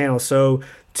has that channel. So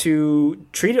to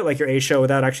treat it like your A show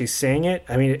without actually saying it,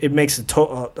 I mean, it makes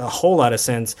a whole lot of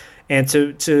sense. And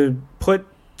to put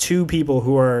two people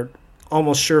who are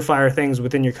almost surefire things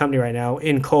within your company right now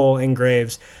in Cole and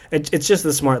Graves, it's just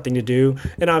the smart thing to do.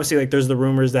 And obviously, like, there's the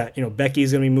rumors that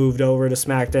Becky's gonna be moved over to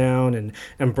SmackDown,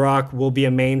 and Brock will be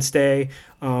a mainstay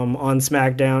on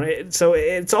SmackDown. So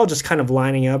it's all just kind of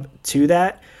lining up to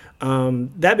that.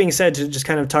 That being said, to just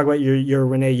kind of talk about your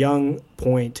Renee Young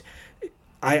point,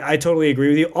 I totally agree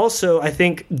with you. Also, I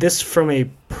think this from a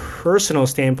personal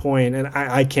standpoint, and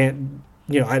I can't.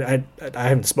 I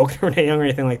haven't spoken to Renee Young or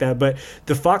anything like that, but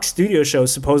the Fox Studio show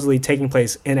is supposedly taking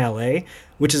place in LA,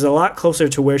 which is a lot closer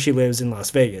to where she lives in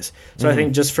Las Vegas. So I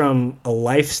think just from a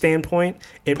life standpoint,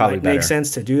 it probably might make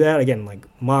sense to do that. Again, like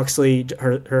Moxley,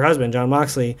 her husband, Jon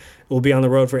Moxley, will be on the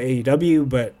road for AEW,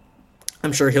 but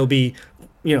I'm sure he'll be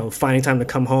finding time to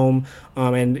come home,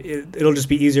 and it'll just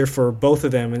be easier for both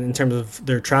of them in terms of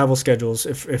their travel schedules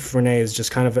if Renee is just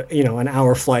kind of an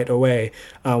hour flight away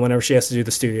whenever she has to do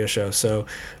the studio show. So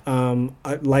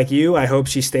like you, I hope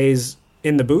she stays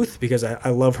in the booth because I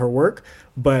love her work,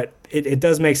 but it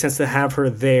does make sense to have her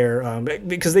there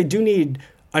because they do need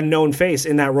a known face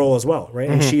in that role as well, right?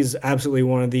 Mm-hmm. And she's absolutely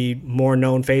one of the more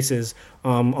known faces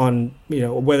on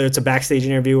whether it's a backstage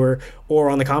interviewer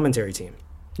or on the commentary team.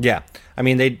 Yeah, I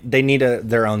mean they need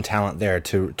their own talent there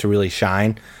to really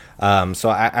shine. So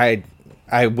I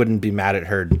wouldn't be mad at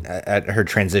her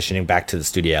transitioning back to the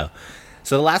studio.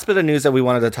 So the last bit of news that we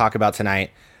wanted to talk about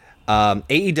tonight,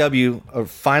 AEW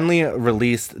finally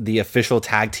released the official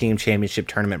Tag Team Championship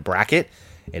Tournament bracket,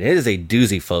 and it is a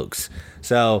doozy, folks.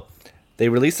 So they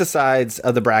released the sides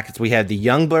of the brackets. We had the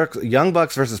Young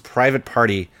Bucks versus Private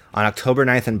Party on October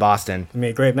 9th in Boston. Made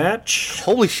a great match.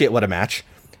 Holy shit, what a match.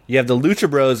 You have the Lucha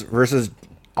Bros versus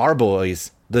our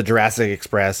boys, the Jurassic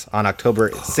Express, on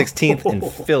October 16th in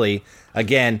Philly.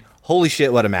 Again, holy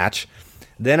shit, what a match.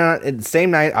 Then on the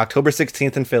same night, October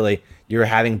 16th in Philly, you're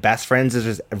having Best Friends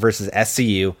versus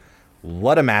SCU.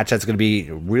 What a match. That's going to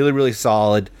be really, really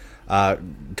solid.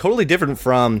 Totally different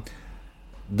from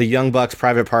the Young Bucks,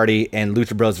 Private Party, and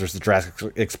Lucha Bros versus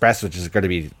Jurassic Express, which is going to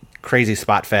be crazy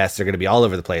spot fest. They're going to be all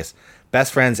over the place.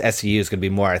 Best Friends, SCU is going to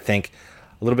be more, I think,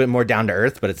 a little bit more down to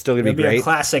earth, but it's still going to be great. A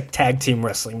classic tag team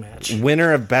wrestling match.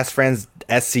 Winner of Best Friends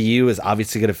SCU is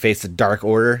obviously going to face the Dark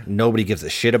Order. Nobody gives a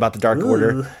shit about the Dark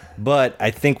Order, but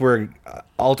I think we're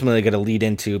ultimately going to lead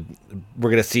into we're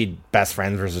going to see Best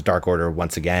Friends versus Dark Order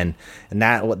once again, and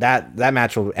that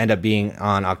match will end up being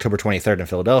on October 23rd in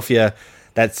Philadelphia.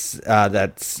 That's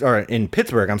or in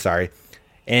Pittsburgh. I'm sorry.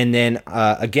 And then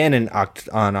again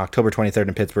on October 23rd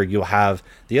in Pittsburgh, you'll have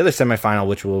the other semifinal,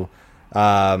 which will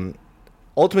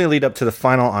ultimately lead up to the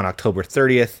final on October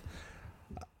 30th.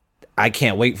 I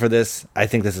can't wait for this. I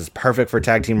think this is perfect for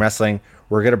tag team wrestling.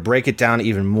 We're going to break it down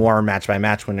even more match by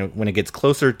match when it gets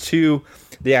closer to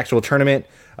the actual tournament.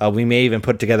 We may even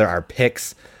put together our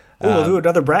picks. We'll do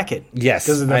another bracket. Yes.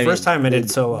 Because the first time it did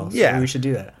so well. So yeah. We should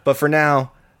do that. But for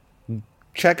now,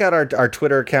 check out our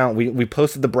Twitter account. We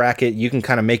posted the bracket. You can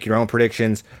kind of make your own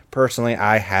predictions. Personally,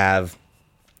 I have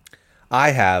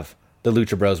the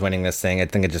Lucha Bros winning this thing. I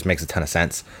think it just makes a ton of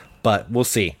sense, but we'll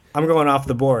see. I'm going off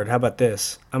the board. How about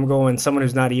this? I'm going someone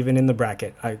who's not even in the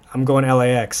bracket. I'm going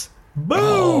LAX.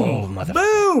 Boom! Oh,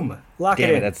 boom! Lock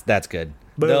Damn it in. That's good.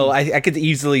 Boom. Though I could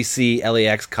easily see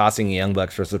LAX costing Young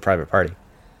Bucks versus Private Party.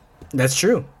 That's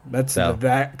true.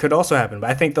 That could also happen. But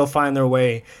I think they'll find their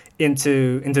way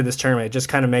into this tournament. It just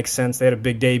kind of makes sense. They had a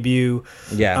big debut.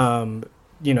 Yeah.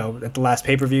 At the last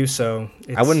pay-per-view. So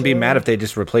I wouldn't be mad if they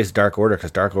just replaced Dark Order,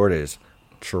 because Dark Order is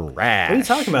trash. What are you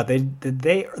talking about?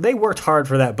 They worked hard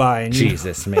for that buy. And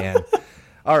Jesus, man.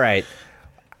 All right.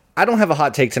 I don't have a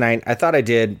hot take tonight. I thought I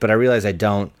did, but I realized I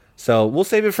don't. So we'll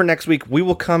save it for next week. We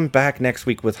will come back next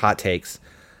week with hot takes.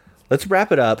 Let's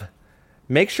wrap it up.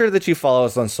 Make sure that you follow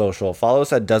us on social. Follow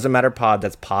us at Doesn't Matter Pod.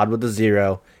 That's pod with a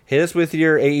 0. Hit us with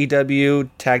your AEW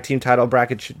tag team title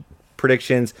bracket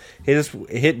predictions.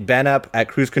 Hit Ben up at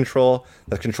Cruise Control.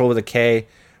 That's control with a K,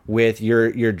 with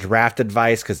your draft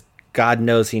advice, because God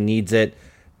knows he needs it.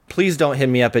 Please don't hit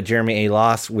me up at Jeremy A.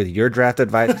 Loss with your draft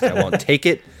advice, because I won't take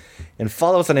it. And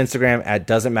follow us on Instagram at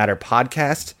Doesn't Matter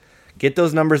Podcast. Get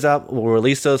those numbers up. We'll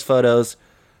release those photos.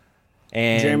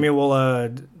 And Jeremy will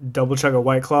double chug a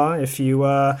White Claw if you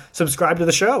subscribe to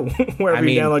the show wherever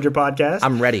you download your podcast.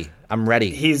 I'm ready.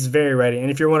 He's very ready. And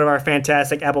if you're one of our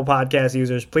fantastic Apple Podcast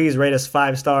users, please rate us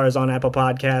 5 stars on Apple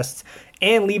Podcasts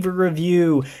and leave a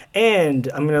review. And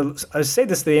I'm going to say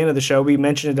this at the end of the show. We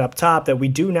mentioned it up top that we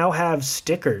do now have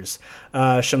stickers,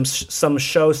 some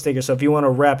show stickers. So if you want to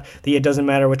rep the It Doesn't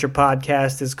Matter What Your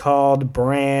Podcast is Called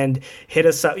brand, hit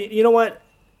us up. You know what?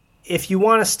 If you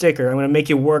want a sticker, I'm going to make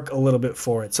you work a little bit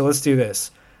for it. So let's do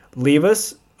this. Leave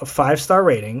us a 5-star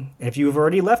rating. If you've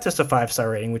already left us a 5-star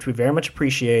rating, which we very much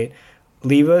appreciate,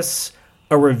 leave us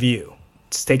a review.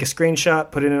 Just take a screenshot,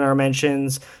 put it in our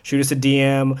mentions, shoot us a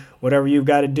DM, whatever you've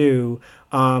got to do.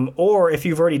 Or if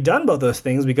you've already done both those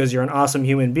things because you're an awesome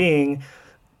human being,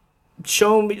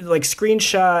 show me,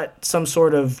 screenshot some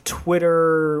sort of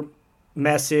Twitter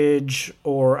message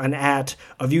or an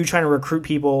of you trying to recruit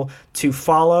people to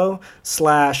follow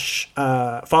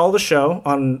the show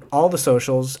on all the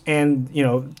socials, and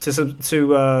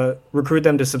to recruit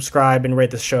them to subscribe and rate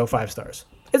the show 5 stars.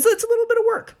 It's a little bit of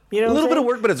work, a little bit of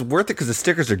work, but it's worth it because the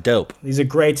stickers are dope. These are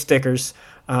great stickers.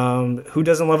 Who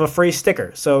doesn't love a free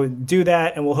sticker? So do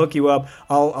that, and we'll hook you up.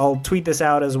 I'll tweet this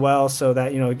out as well so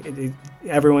that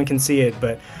everyone can see it.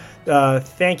 But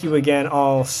thank you again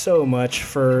all so much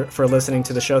for listening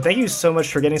to the show. Thank you so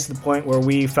much for getting us to the point where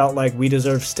we felt like we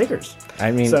deserve stickers.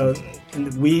 I mean, so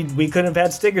we couldn't have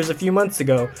had stickers a few months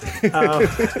ago.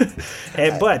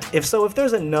 But if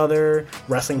there's another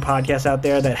wrestling podcast out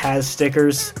there that has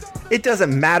stickers, it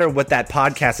doesn't matter what that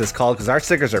podcast is called, because our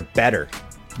stickers are better.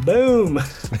 Boom. All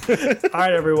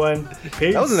right, everyone.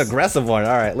 Peace. That was an aggressive one.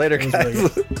 All right, later,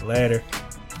 guys. Later.